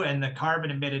CO2 and the carbon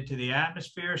emitted to the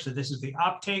atmosphere. So this is the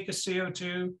uptake of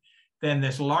CO2, then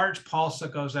this large pulse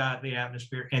that goes out of the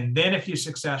atmosphere. And then if you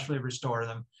successfully restore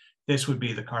them, this would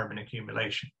be the carbon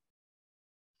accumulation.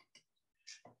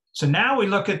 So now we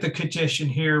look at the condition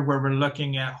here where we're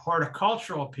looking at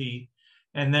horticultural peat,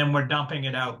 and then we're dumping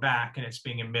it out back and it's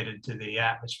being emitted to the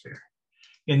atmosphere.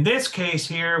 In this case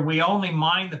here, we only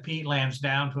mine the peatlands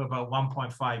down to about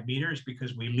 1.5 meters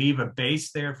because we leave a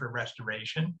base there for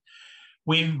restoration.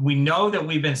 We know that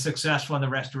we've been successful in the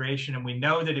restoration, and we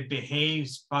know that it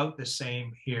behaves about the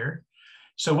same here.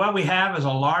 So what we have is a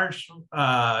large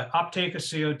uptake of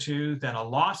CO2, then a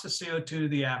loss of CO2 to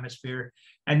the atmosphere,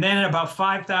 and then in about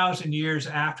 5,000 years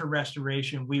after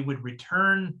restoration, we would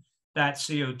return that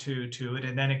CO2 to it,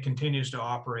 and then it continues to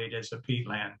operate as a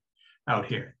peatland out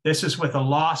here. This is with a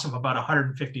loss of about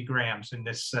 150 grams in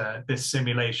this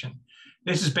simulation.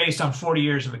 This is based on 40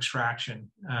 years of extraction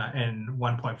and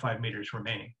 1.5 meters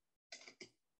remaining.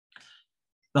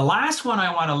 The last one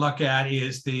I want to look at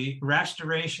is the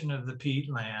restoration of the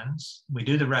peatlands. We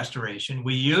do the restoration.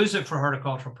 We use it for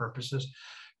horticultural purposes,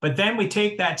 but then we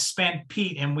take that spent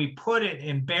peat and we put it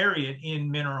and bury it in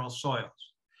mineral soils.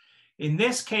 In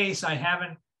this case, I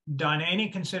haven't done any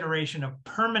consideration of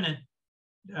permanent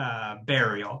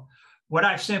burial. What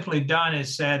I've simply done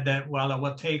is said that, well, it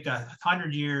will take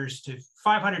 100 years to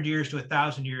 500 years to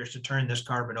 1,000 years to turn this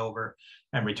carbon over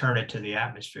and return it to the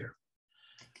atmosphere.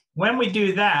 When we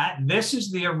do that, this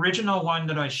is the original one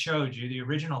that I showed you, the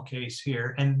original case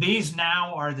here. And these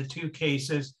now are the two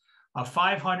cases of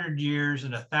 500 years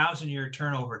and 1,000-year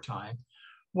turnover time.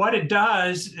 What it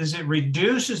does is it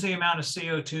reduces the amount of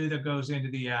CO2 that goes into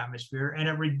the atmosphere, and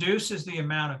it reduces the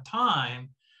amount of time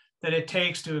that it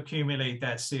takes to accumulate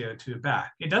that CO2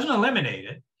 back. It doesn't eliminate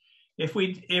it.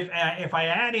 If I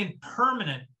add in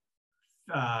permanent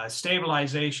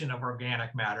stabilization of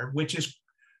organic matter, which is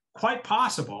quite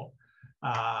possible,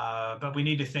 but we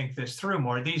need to think this through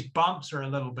more. These bumps are a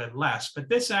little bit less, but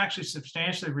this actually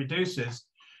substantially reduces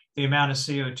the amount of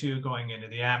CO2 going into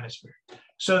the atmosphere.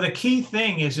 So the key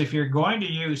thing is, if you're going to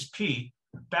use peat,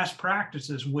 best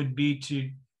practices would be to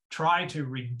try to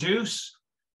reduce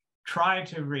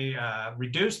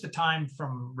the time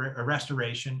from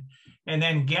restoration, and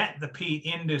then get the peat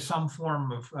into some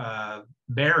form of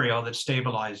burial that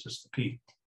stabilizes the peat.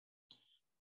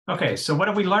 Okay, so what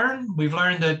have we learned? We've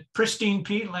learned that pristine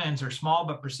peatlands are small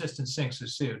but persistent sinks of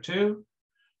CO2.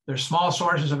 They're small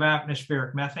sources of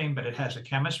atmospheric methane, but it has a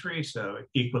chemistry, so it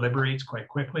equilibrates quite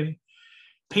quickly.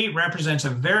 Peat represents a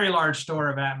very large store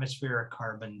of atmospheric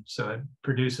carbon, so it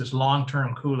produces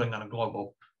long-term cooling on a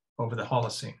global over the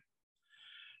Holocene.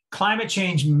 Climate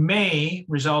change may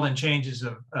result in changes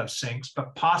of sinks,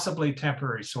 but possibly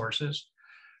temporary sources.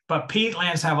 But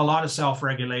peatlands have a lot of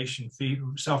self-regulating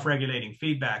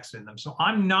feedbacks in them. So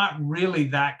I'm not really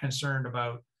that concerned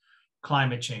about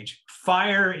climate change.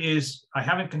 Fire is, I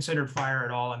haven't considered fire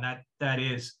at all, and that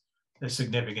is a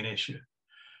significant issue.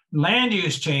 Land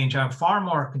use change, I'm far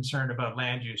more concerned about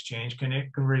land use change.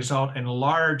 It can result in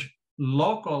large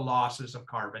local losses of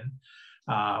carbon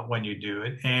when you do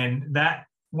it. And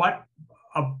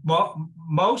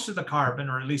most of the carbon,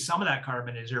 or at least some of that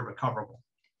carbon, is irrecoverable.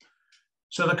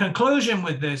 So the conclusion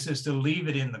with this is to leave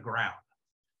it in the ground.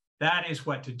 That is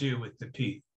what to do with the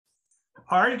peat.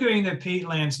 Arguing that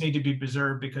peatlands need to be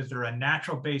preserved because they're a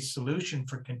natural-based solution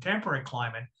for contemporary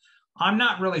climate I'm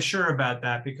not really sure about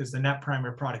that because the net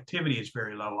primary productivity is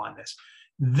very low on this.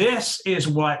 This is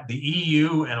what the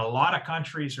EU and a lot of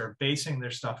countries are basing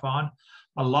their stuff on.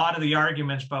 A lot of the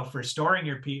arguments about restoring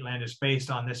your peatland is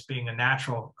based on this being a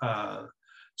natural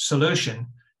solution.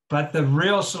 But the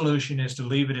real solution is to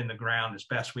leave it in the ground as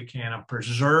best we can and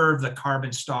preserve the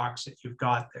carbon stocks that you've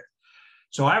got there.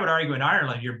 So I would argue in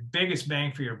Ireland, your biggest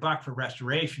bang for your buck for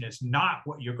restoration is not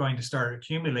what you're going to start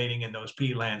accumulating in those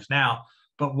peatlands now,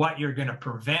 but what you're going to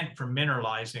prevent from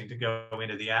mineralizing to go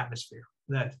into the atmosphere.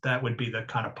 That would be the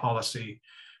kind of policy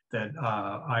that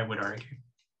I would argue.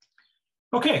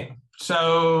 Okay,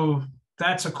 so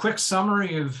that's a quick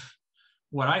summary of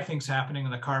what I think is happening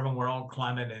in the carbon world,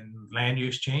 climate and land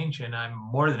use change, and I'm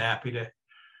more than happy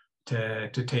to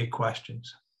take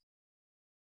questions.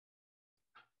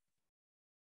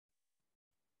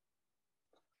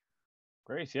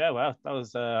 Great, yeah, wow, that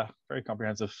was very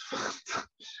comprehensive.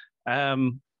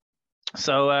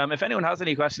 If anyone has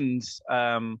any questions,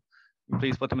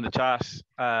 please put them in the chat.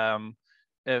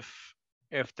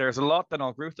 If there's a lot, then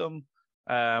I'll group them.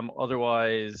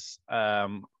 Otherwise,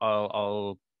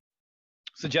 I'll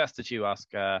suggest that you ask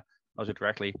Nigel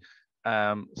directly.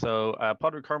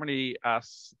 Podrick Carmody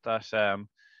asks that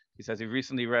he says he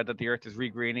recently read that the Earth is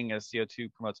regreening as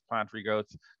CO2 promotes plant regrowth.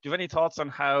 Do you have any thoughts on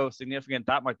how significant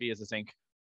that might be as a sink?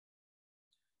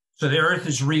 So the Earth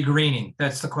is regreening.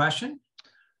 That's the question?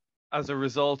 As a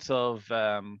result of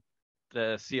the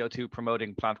CO2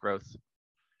 promoting plant growth.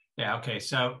 Yeah, okay.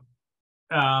 So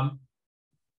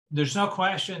there's no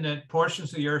question that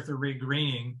portions of the Earth are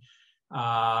regreening.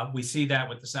 We see that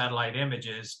with the satellite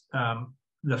images.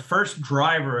 The first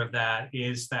driver of that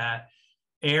is that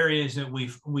areas that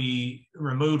we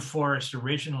removed forest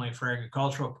originally for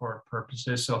agricultural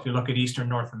purposes. So if you look at Eastern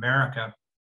North America,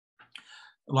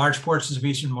 large portions of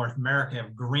Eastern North America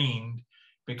have greened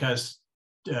because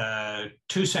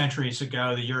 2 centuries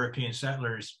ago, the European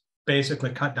settlers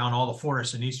basically cut down all the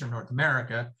forests in Eastern North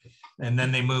America. And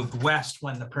then they moved west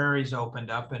when the prairies opened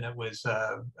up, and it was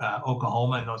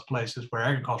Oklahoma and those places where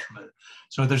agriculture moved.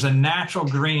 So there's a natural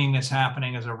greening that's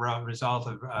happening as a result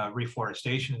of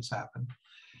reforestation that's happened.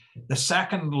 The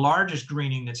second largest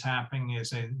greening that's happening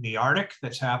is in the Arctic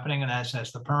that's happening. And as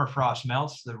the permafrost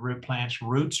melts, the root plants'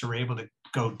 roots are able to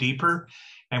go deeper.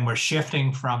 And we're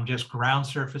shifting from just ground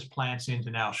surface plants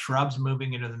into now shrubs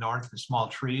moving into the north, and small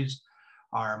trees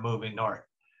are moving north.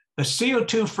 The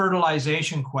CO2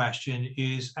 fertilization question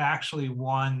is actually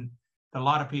one that a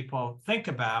lot of people think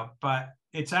about, but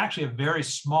it's actually a very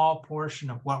small portion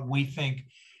of what we think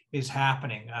is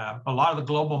happening. A lot of the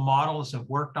global models have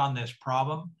worked on this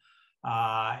problem.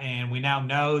 And we now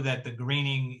know that the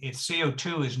greening,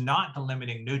 CO2 is not the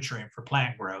limiting nutrient for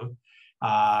plant growth.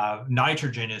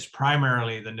 Nitrogen is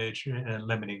primarily the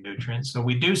limiting nutrient. So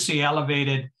we do see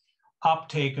elevated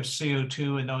uptake of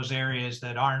CO2 in those areas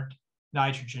that aren't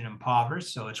nitrogen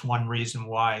impoverished. So it's one reason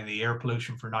why the air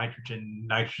pollution for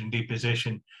nitrogen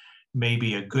deposition may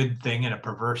be a good thing in a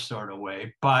perverse sort of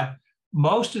way. But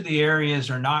most of the areas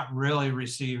are not really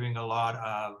receiving a lot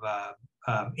of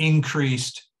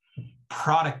increased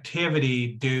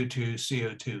productivity due to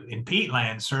CO2. In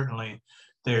peatlands, certainly,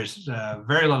 there's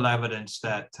very little evidence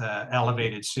that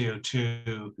elevated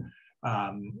CO2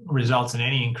 results in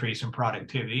any increase in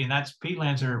productivity, and that's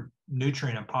peatlands are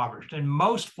nutrient impoverished. And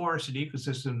most forested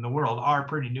ecosystems in the world are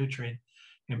pretty nutrient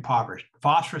impoverished.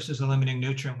 Phosphorus is a limiting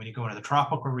nutrient when you go into the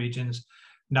tropical regions.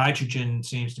 Nitrogen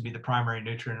seems to be the primary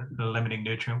nutrient, the limiting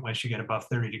nutrient once you get above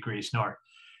 30 degrees north.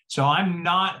 So I'm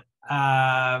not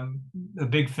a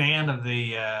big fan of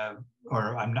the,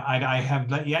 I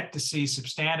have yet to see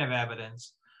substantive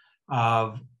evidence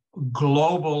of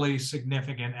globally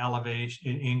significant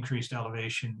elevation, increased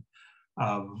elevation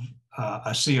of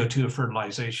a CO2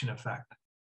 fertilization effect.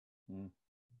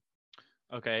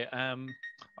 Okay, I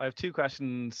have 2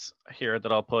 questions here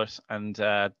that I'll put, and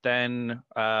then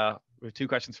we have 2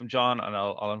 questions from John, and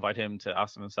I'll invite him to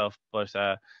ask them himself. But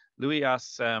Louis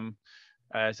asks,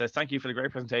 says, thank you for the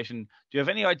great presentation. Do you have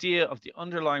any idea of the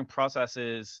underlying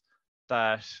processes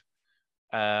that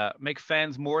make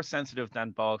fens more sensitive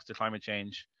than bogs to climate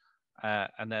change?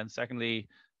 And then secondly,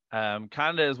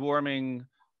 Canada is warming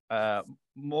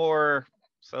more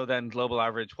so than global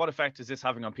average. What effect is this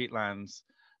having on peatlands?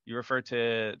 You referred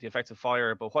to the effects of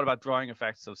fire, but what about drying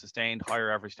effects of sustained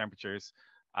higher average temperatures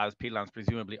as peatlands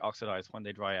presumably oxidize when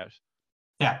they dry out?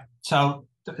 Yeah, so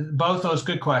both those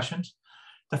good questions.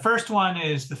 The first one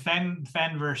is the fen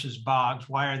versus bogs.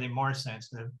 Why are they more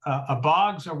sensitive?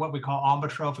 Bogs are what we call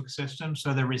ambotrophic systems,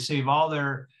 so they receive all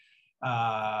their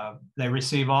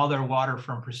water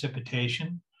from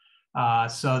precipitation.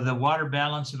 So the water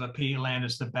balance of a peatland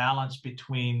is the balance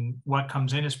between what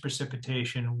comes in as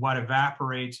precipitation, what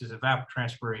evaporates as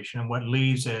evapotranspiration, and what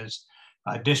leaves as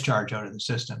discharge out of the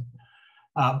system.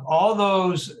 All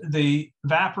those, the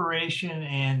evaporation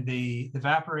and the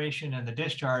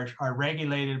discharge are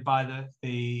regulated by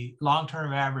the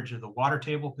long-term average of the water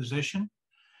table position.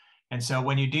 And so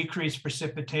when you decrease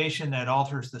precipitation, that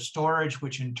alters the storage,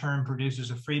 which in turn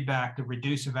produces a feedback to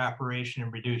reduce evaporation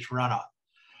and reduce runoff.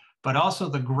 But also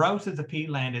the growth of the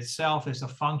peatland itself is a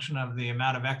function of the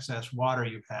amount of excess water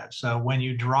you've had. So when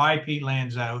you dry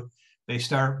peatlands out, they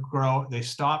stop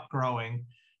growing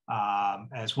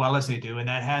as well as they do. And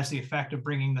that has the effect of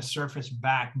bringing the surface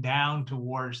back down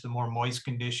towards the more moist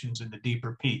conditions in the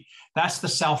deeper peat. That's the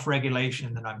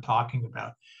self-regulation that I'm talking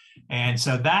about. And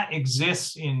so that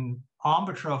exists in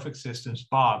ombotrophic systems,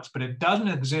 bogs, but it doesn't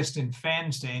exist in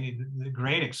fens to any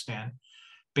great extent,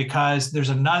 because there's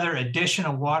another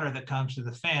additional water that comes to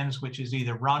the fens, which is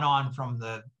either run on from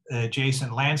the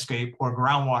adjacent landscape or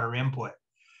groundwater input.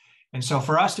 And so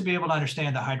for us to be able to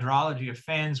understand the hydrology of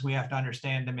fens, we have to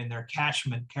understand them in their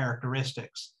catchment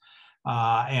characteristics.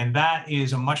 And that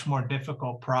is a much more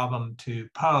difficult problem to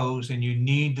pose, and you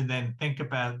need to then think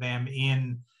about them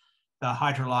in the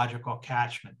hydrological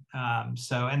catchment.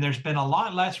 And there's been a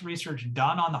lot less research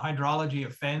done on the hydrology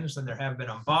of fens than there have been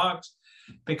on bogs,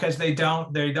 because they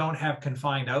don't have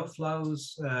confined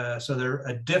outflows. So they're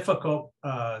a difficult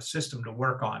system to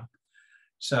work on.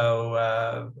 So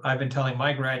I've been telling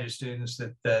my graduate students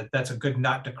that that's a good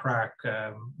nut to crack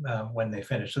when they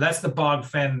finish. So that's the bog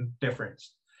fen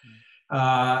difference.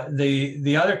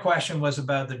 The other question was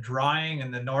about the drying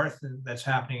in the north that's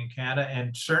happening in Canada,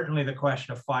 and certainly the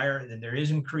question of fire. And there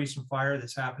is increase in fire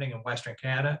that's happening in Western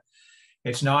Canada.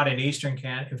 It's not in Eastern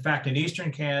Canada. In fact, in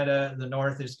Eastern Canada, the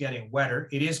north is getting wetter.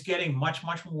 It is getting much,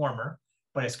 much warmer,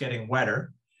 but it's getting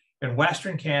wetter. In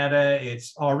Western Canada,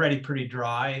 it's already pretty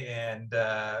dry, and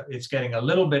it's getting a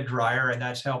little bit drier, and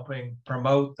that's helping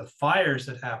promote the fires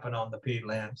that happen on the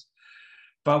peatlands.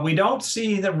 But we don't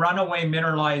see the runaway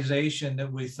mineralization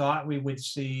that we thought we would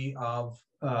see of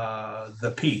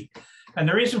the peat. And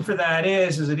the reason for that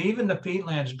is that even the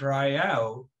peatlands dry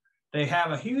out, they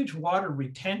have a huge water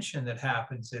retention that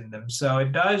happens in them. So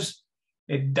it does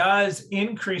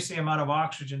increase the amount of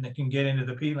oxygen that can get into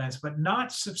the peatlands, but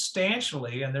not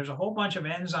substantially. And there's a whole bunch of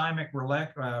enzymic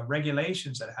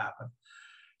regulations that happen.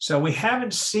 So we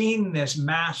haven't seen this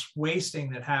mass wasting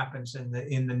that happens in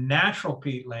the natural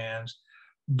peatlands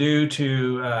due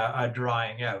to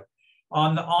drying out.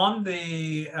 On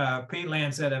the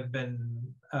peatlands that have been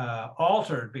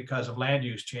altered because of land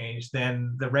use change,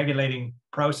 then the regulating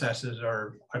processes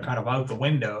are kind of out the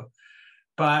window.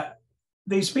 But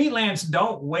these peatlands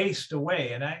don't waste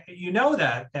away. And you know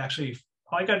that, actually,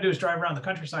 all you got to do is drive around the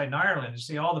countryside in Ireland to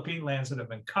see all the peatlands that have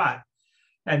been cut.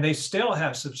 And they still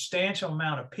have substantial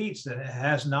amount of peats that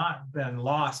has not been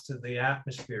lost to the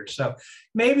atmosphere. So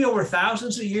maybe over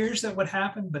thousands of years that would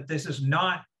happen, but this is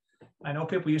not. I know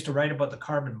people used to write about the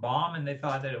carbon bomb and they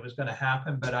thought that it was going to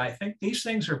happen, but I think these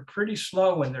things are pretty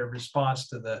slow in their response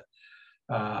to the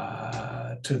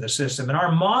system. And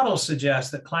our model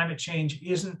suggests that climate change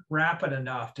isn't rapid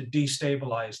enough to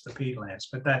destabilize the peatlands,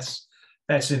 but that's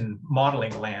in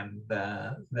modeling land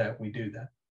that we do that.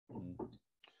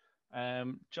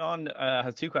 John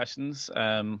has two questions.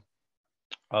 You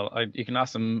can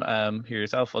ask them here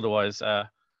yourself. Otherwise,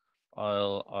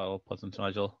 I'll put them to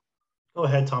Nigel. Go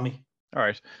ahead, Tommy. All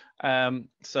right.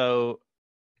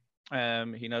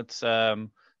 He notes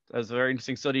there's a very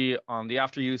interesting study on the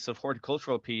after use of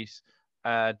horticultural peat.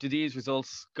 Do these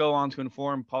results go on to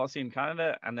inform policy in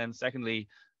Canada? And then secondly,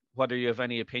 whether you have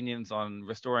any opinions on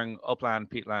restoring upland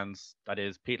peatlands, that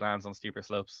is, peatlands on steeper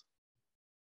slopes?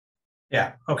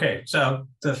 Yeah, okay. So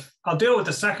I'll deal with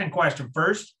the second question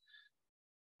first.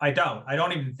 I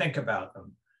don't even think about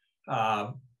them.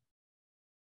 A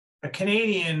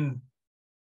Canadian,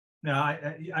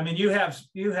 I mean, you have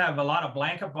a lot of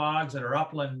blanket bogs that are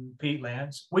upland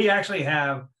peatlands. We actually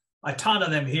have a ton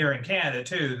of them here in Canada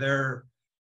too. They're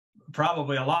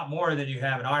probably a lot more than you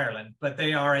have in Ireland, but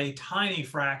they are a tiny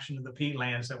fraction of the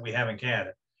peatlands that we have in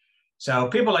Canada. So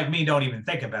people like me don't even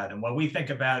think about them. What we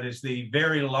think about is the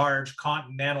very large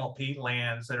continental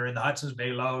peatlands that are in the Hudson's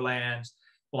Bay lowlands,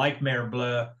 like Mer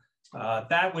Bleu.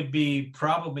 That would be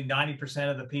probably 90%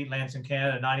 of the peatlands in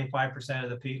Canada, 95% of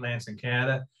the peatlands in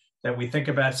Canada that we think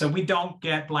about. So we don't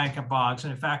get blanket bogs.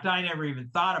 And in fact, I never even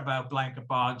thought about blanket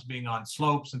bogs being on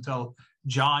slopes until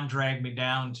John dragged me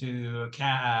down to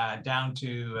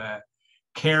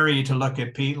Kerry to look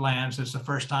at peatlands. It's the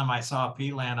first time I saw a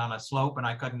peatland on a slope, and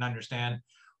I couldn't understand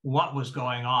what was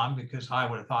going on, because I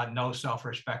would have thought no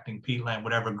self-respecting peatland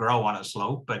would ever grow on a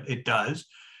slope, but it does.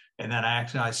 And then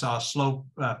I saw slope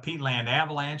peatland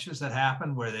avalanches that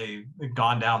happened where they've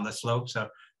gone down the slope. So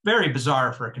very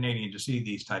bizarre for a Canadian to see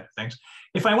these type of things.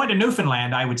 If I went to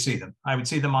Newfoundland, I would see them. I would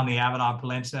see them on the Avalon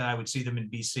Peninsula. I would see them in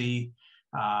BC,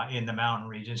 in the mountain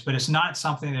regions, but it's not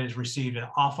something that has received an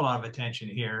awful lot of attention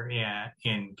here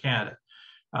in Canada.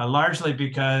 Largely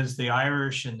because the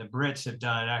Irish and the Brits have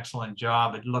done an excellent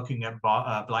job at looking at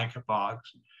blanket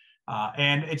bogs.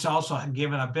 And it's also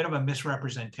given a bit of a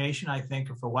misrepresentation, I think,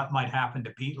 for what might happen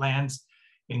to peatlands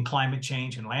in climate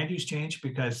change and land use change,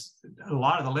 because a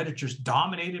lot of the literature is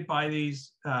dominated by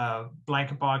these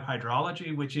blanket bog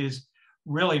hydrology, which is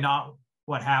really not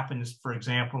what happens, for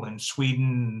example, in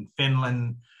Sweden,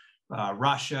 Finland,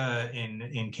 Russia,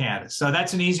 in Canada. So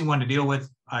that's an easy one to deal with.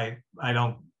 I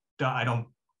don't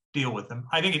deal with them.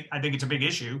 I think it's a big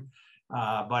issue,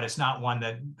 but it's not one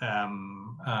that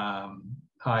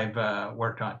I've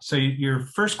worked on. So your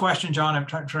first question, John, I'm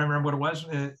trying to remember what it was.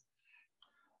 It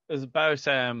was about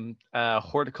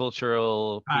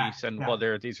horticultural piece and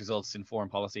whether these results inform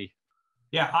policy.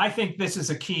 Yeah, I think this is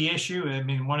a key issue. I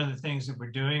mean, one of the things that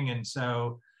we're doing, and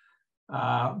so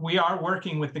we are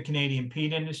working with the Canadian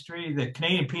peat industry. The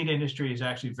Canadian peat industry is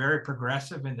actually very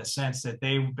progressive in the sense that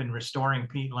they've been restoring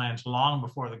peatlands long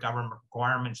before the government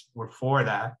requirements were for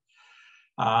that.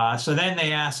 So then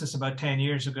they asked us about 10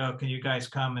 years ago, can you guys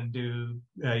come and do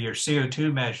your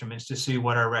CO2 measurements to see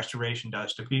what our restoration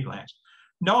does to peatlands?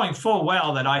 Knowing full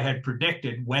well that I had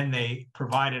predicted when they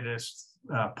provided us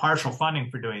partial funding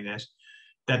for doing this,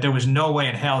 that there was no way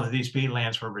in hell that these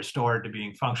peatlands were restored to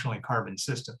being functionally carbon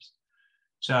systems.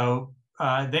 So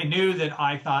they knew that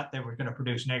I thought they were going to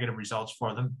produce negative results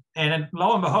for them. And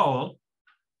lo and behold,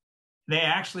 they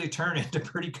actually turned into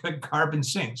pretty good carbon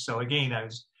sinks. So again, I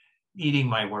was eating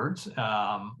my words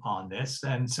on this.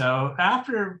 And so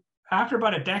after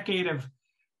about a decade of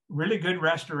really good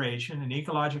restoration and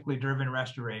ecologically driven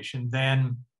restoration,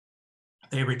 then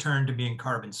they returned to being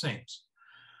carbon sinks.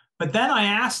 But then I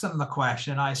asked them the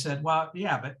question, I said, well,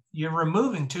 yeah, but you're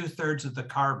removing 2/3 of the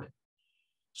carbon.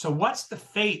 So what's the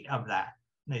fate of that?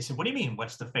 And they said, what do you mean,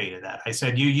 what's the fate of that? I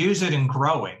said, you use it in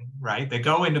growing, right? They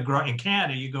go into in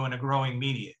Canada, you go into growing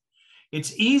media.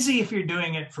 It's easy if you're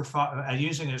doing it for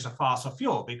using it as a fossil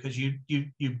fuel, because you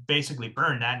basically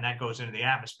burn that and that goes into the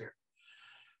atmosphere.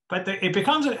 But it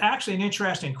becomes actually an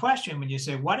interesting question when you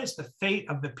say, what is the fate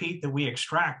of the peat that we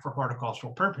extract for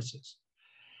horticultural purposes?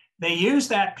 They use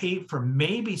that peat for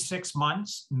maybe 6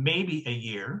 months, maybe a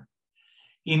year.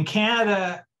 In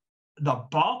Canada, the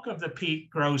bulk of the peat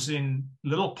grows in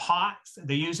little pots.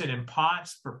 They use it in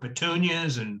pots for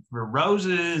petunias and for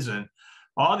roses and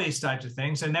all these types of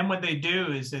things. And then what they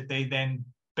do is that they then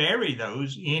bury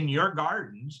those in your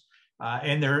gardens,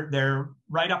 and they're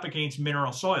right up against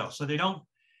mineral soil. So they don't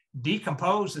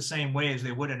decompose the same way as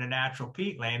they would in a natural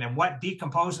peatland. And what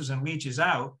decomposes and leaches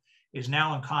out is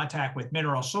now in contact with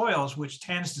mineral soils, which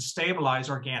tends to stabilize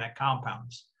organic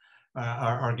compounds.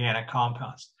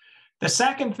 The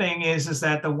second thing is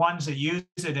that the ones that use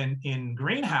it in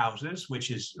greenhouses, which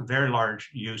is a very large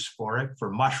use for it, for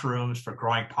mushrooms, for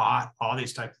growing pot, all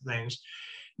these types of things,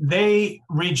 they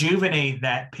rejuvenate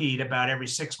that peat about every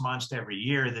 6 months to every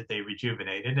year that they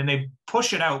rejuvenate it, and they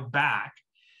push it out back.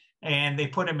 And they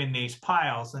put them in these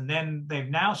piles. And then they've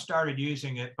now started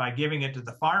using it by giving it to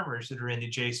the farmers that are in the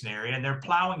adjacent area. And they're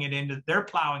plowing it into their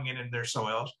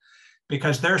soils,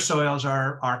 because their soils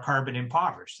are carbon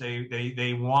impoverished.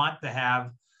 They want to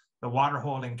have the water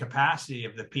holding capacity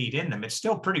of the peat in them. It's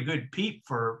still pretty good peat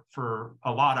for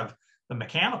a lot of the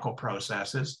mechanical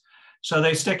processes. So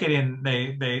they stick it in,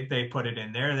 they put it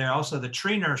in there. They're also, the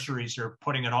tree nurseries are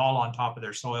putting it all on top of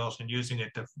their soils and using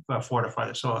it to fortify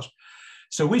the soils.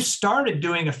 So we started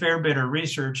doing a fair bit of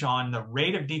research on the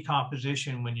rate of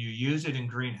decomposition when you use it in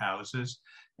greenhouses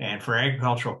and for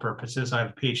agricultural purposes. I have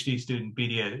a PhD student,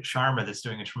 Vidya Sharma, that's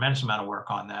doing a tremendous amount of work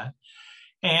on that.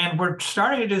 And we're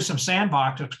starting to do some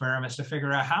sandbox experiments to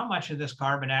figure out how much of this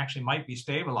carbon actually might be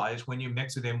stabilized when you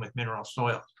mix it in with mineral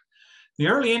soils. The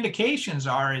early indications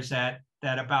is that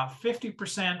about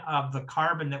 50% of the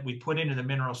carbon that we put into the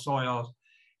mineral soils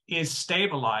is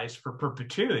stabilized for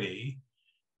perpetuity.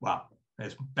 Well,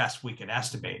 as best we can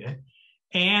estimate it,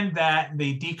 and that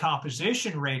the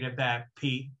decomposition rate of that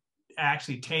peat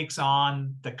actually takes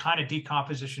on the kind of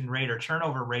decomposition rate or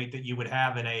turnover rate that you would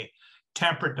have in a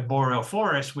temperate to boreal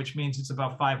forest, which means it's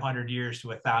about 500 years to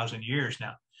 1,000 years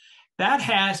now. That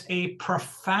has a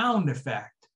profound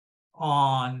effect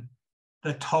on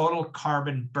the total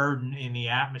carbon burden in the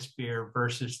atmosphere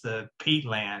versus the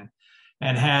peatland.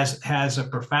 and has a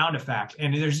profound effect.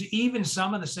 And there's even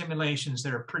some of the simulations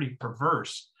that are pretty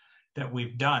perverse that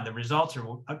we've done. The results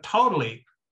are totally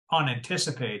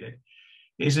unanticipated.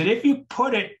 Is that if you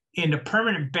put it into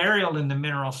permanent burial in the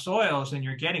mineral soils and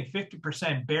you're getting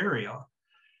 50% burial,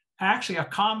 actually a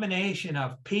combination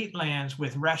of peatlands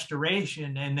with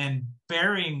restoration and then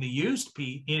burying the used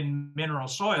peat in mineral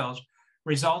soils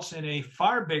results in a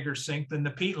far bigger sink than the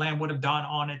peatland would have done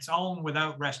on its own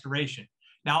without restoration.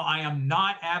 Now, I am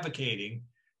not advocating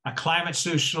a climate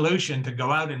solution to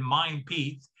go out and mine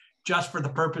peat just for the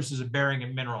purposes of burying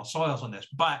in mineral soils on this,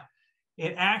 but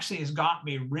it actually has got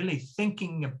me really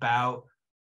thinking about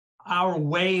our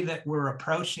way that we're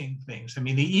approaching things. I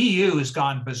mean, the EU has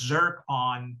gone berserk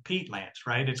on peatlands,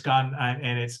 right? It's gone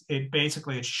and it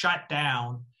basically shut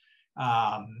down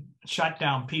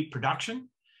peat production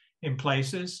in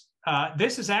places.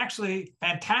 This is actually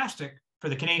fantastic for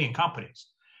the Canadian companies.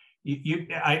 The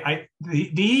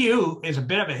EU is a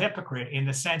bit of a hypocrite in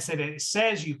the sense that it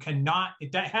says you cannot.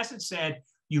 It hasn't said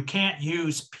you can't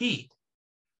use peat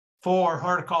for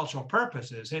horticultural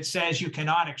purposes. It says you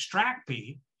cannot extract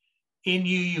peat in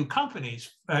EU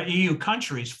countries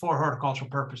for horticultural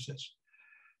purposes.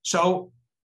 So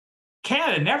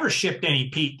Canada never shipped any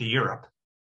peat to Europe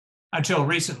until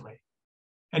recently.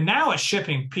 And now it's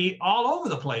shipping peat all over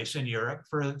the place in Europe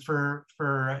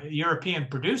for European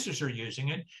producers are using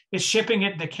it. It's shipping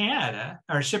it to Canada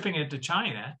or shipping it to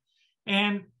China.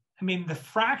 And I mean, the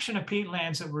fraction of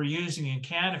peatlands that we're using in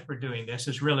Canada for doing this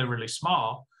is really, really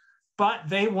small. But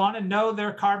they want to know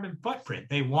their carbon footprint.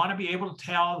 They want to be able to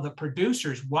tell the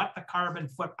producers what the carbon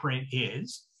footprint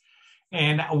is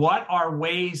and what are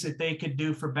ways that they could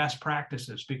do for best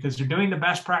practices, because they're doing the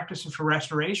best practices for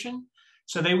restoration.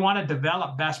 So they want to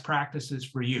develop best practices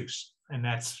for use. And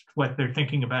that's what they're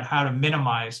thinking about, how to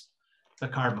minimize the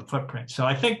carbon footprint. So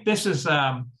I think this is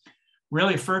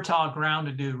really fertile ground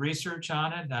to do research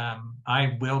on it.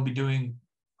 I will be doing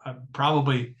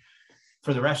probably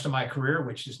for the rest of my career,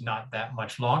 which is not that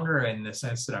much longer in the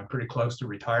sense that I'm pretty close to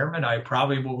retirement. I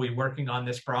probably will be working on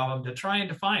this problem to try and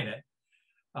define it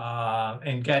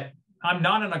and get, I'm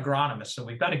not an agronomist, so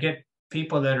we've got to get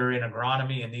people that are in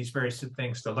agronomy and these various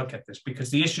things to look at this,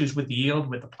 because the issues with the yield,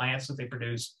 with the plants that they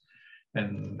produce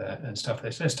and stuff,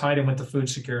 this is tied in with the food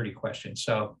security question.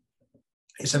 So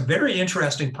it's a very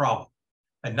interesting problem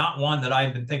and not one that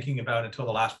I've been thinking about until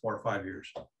the last 4 or 5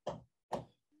 years.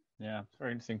 Yeah,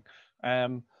 very interesting.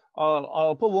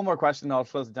 I'll put one more question. I'll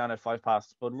close it down at 5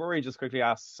 past. But Rory just quickly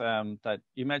asks that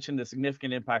you mentioned the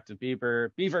significant impact of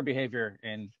beaver behavior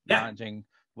in managing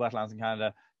wetlands in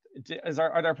Canada.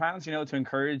 Are there plans, to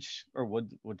encourage, or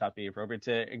would that be appropriate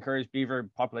to encourage beaver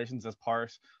populations as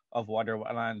part of wider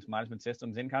wetland management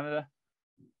systems in Canada?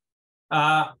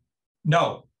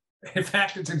 No. In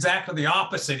fact, it's exactly the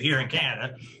opposite here in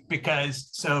Canada, because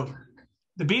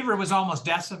the beaver was almost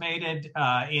decimated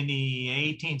in the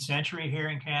 18th century here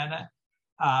in Canada.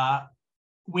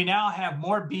 We now have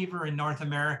more beaver in North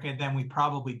America than we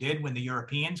probably did when the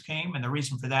Europeans came. And the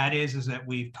reason for that is that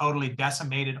we've totally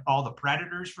decimated all the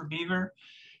predators for beaver.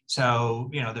 So,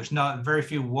 there's very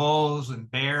few wolves and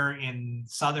bear in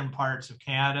southern parts of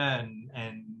Canada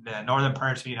and northern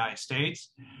parts of the United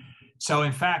States. So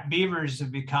in fact, beavers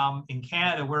have become, in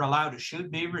Canada, we're allowed to shoot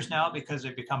beavers now because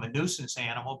they've become a nuisance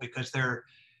animal, because their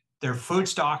food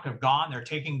stock have gone. They're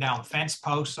taking down fence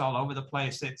posts all over the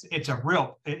place. It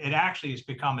actually has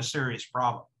become a serious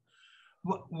problem.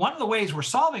 One of the ways we're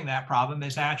solving that problem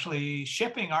is actually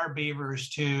shipping our beavers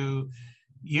to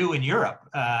you in Europe.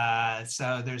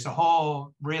 So there's a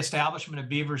whole reestablishment of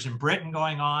beavers in Britain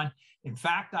going on. In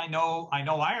fact, I know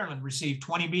Ireland received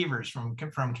 20 beavers from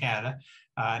Canada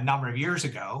a number of years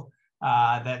ago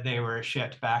that they were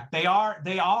shipped back. They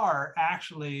are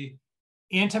actually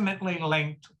intimately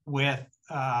linked with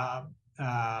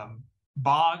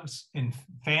bogs and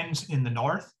fens in the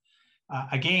north.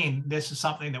 Again, this is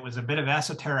something that was a bit of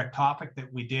esoteric topic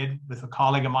that we did with a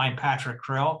colleague of mine, Patrick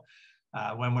Krill,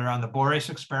 when we were on the Boreas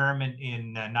experiment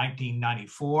in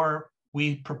 1994.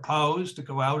 We proposed to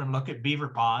go out and look at beaver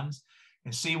ponds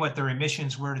and see what their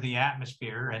emissions were to the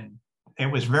atmosphere. And it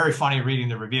was very funny reading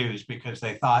the reviews, because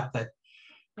they thought that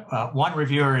one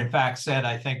reviewer, in fact, said,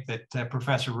 I think that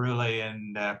Professor Roulet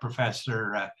and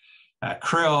Professor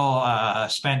Krill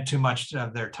spent too much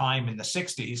of their time in the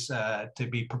 60s to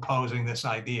be proposing this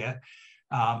idea.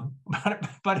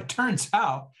 But it turns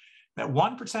out that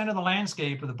 1% of the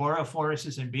landscape of the boreal forest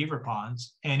is in beaver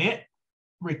ponds, and it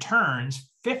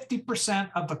returns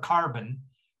 50% of the carbon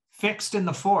fixed in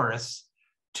the forests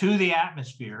to the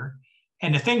atmosphere.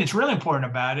 And the thing that's really important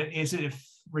about it is that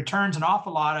returns an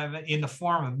awful lot of it in the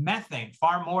form of methane,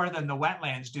 far more than the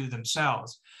wetlands do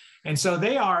themselves. And so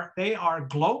they are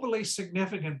globally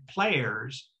significant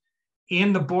players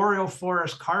in the boreal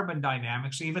forest carbon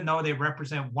dynamics, even though they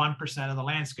represent 1% of the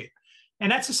landscape.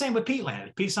 And that's the same with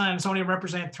peatlands. Peatlands only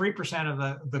represent 3%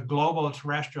 of the global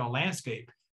terrestrial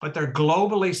landscape, but they're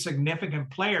globally significant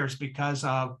players because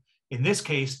of, in this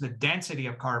case, the density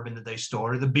of carbon that they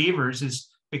store. The beavers is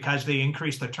because they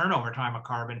increase the turnover time of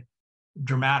carbon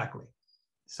dramatically.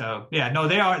 So yeah, no,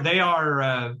 they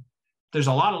are, there's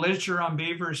a lot of literature on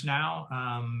beavers now.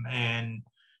 And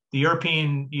the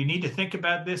European, you need to think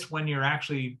about this when you're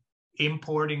actually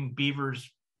importing beavers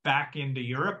back into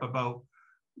Europe about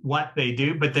what they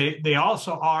do, but they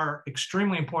also are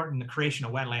extremely important in the creation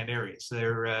of wetland areas.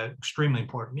 They're extremely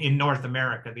important. In North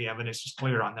America, the evidence is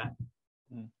clear on that.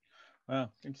 Wow,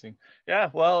 interesting. Yeah,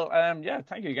 well, yeah,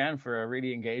 thank you again for a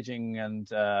really engaging and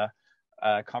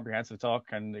comprehensive talk.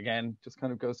 And again, just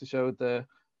kind of goes to show the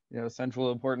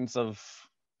central importance of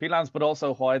peatlands, but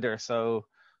also why they're so,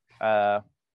 I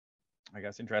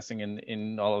guess, interesting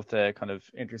in all of the kind of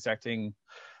intersecting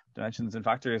dimensions and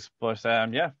factors. But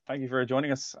yeah, thank you for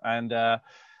joining us. And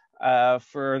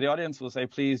for the audience, we'll say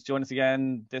please join us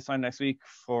again this time next week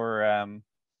for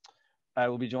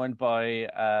we'll be joined by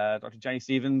Dr. Jenny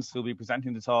Stevens, who'll be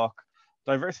presenting the talk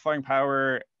Diversifying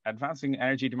Power, Advancing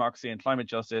Energy Democracy and Climate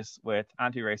Justice with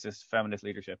Anti-Racist Feminist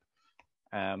Leadership.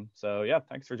 So yeah,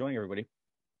 thanks for joining everybody.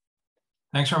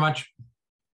 Thanks very much.